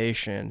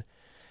innovation,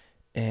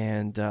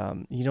 and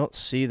you don't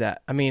see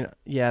that. I mean,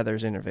 yeah,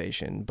 there's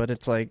innovation, but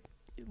it's like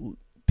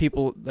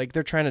people like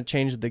they're trying to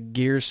change the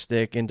gear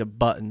stick into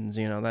buttons.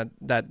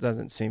 That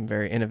doesn't seem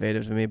very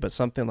innovative to me. But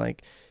something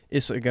like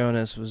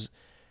Isagonis was,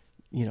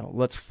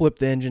 let's flip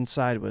the engine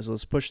sideways,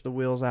 let's push the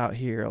wheels out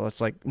here,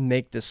 let's like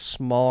make this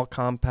small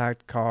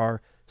compact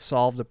car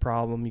solve the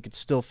problem. You could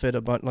still fit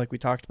a button like we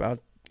talked about.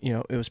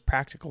 It was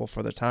practical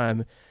for the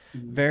time.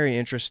 Mm, Very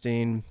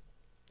interesting.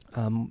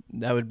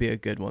 That would be a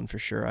good one for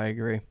sure. I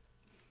agree.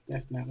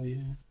 definitely,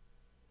 yeah.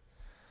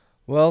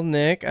 Well,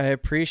 Nick, I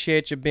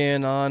appreciate you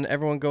being on.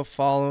 Everyone go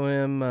follow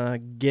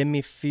him.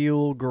 Gimme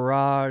Fuel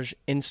Garage,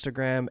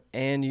 Instagram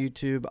and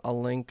YouTube.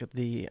 I'll link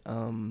the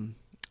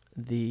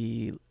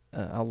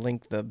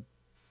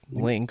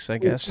links, I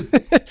guess.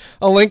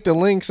 I'll link the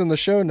links in the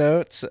show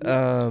notes.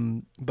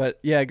 But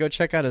yeah, go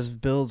check out his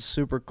build.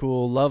 Super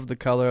cool. Love the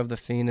color of the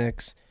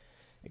Phoenix.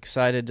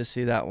 Excited to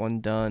see that one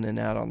done and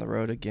out on the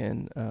road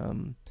again.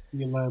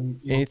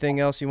 Anything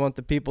else you want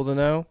the people to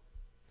know?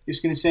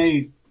 Just gonna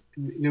say,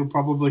 they'll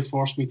probably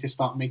force me to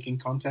start making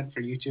content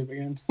for YouTube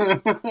again.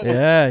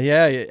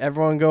 Yeah.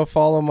 Everyone go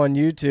follow him on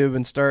YouTube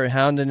and start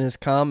hounding his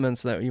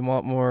comments that you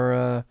want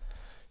more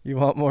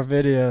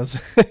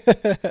videos.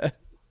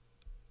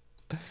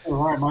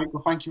 All right, Mike.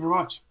 Well, thank you very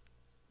much.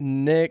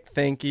 Nick,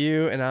 thank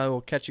you, and I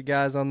will catch you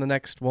guys on the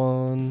next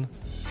one.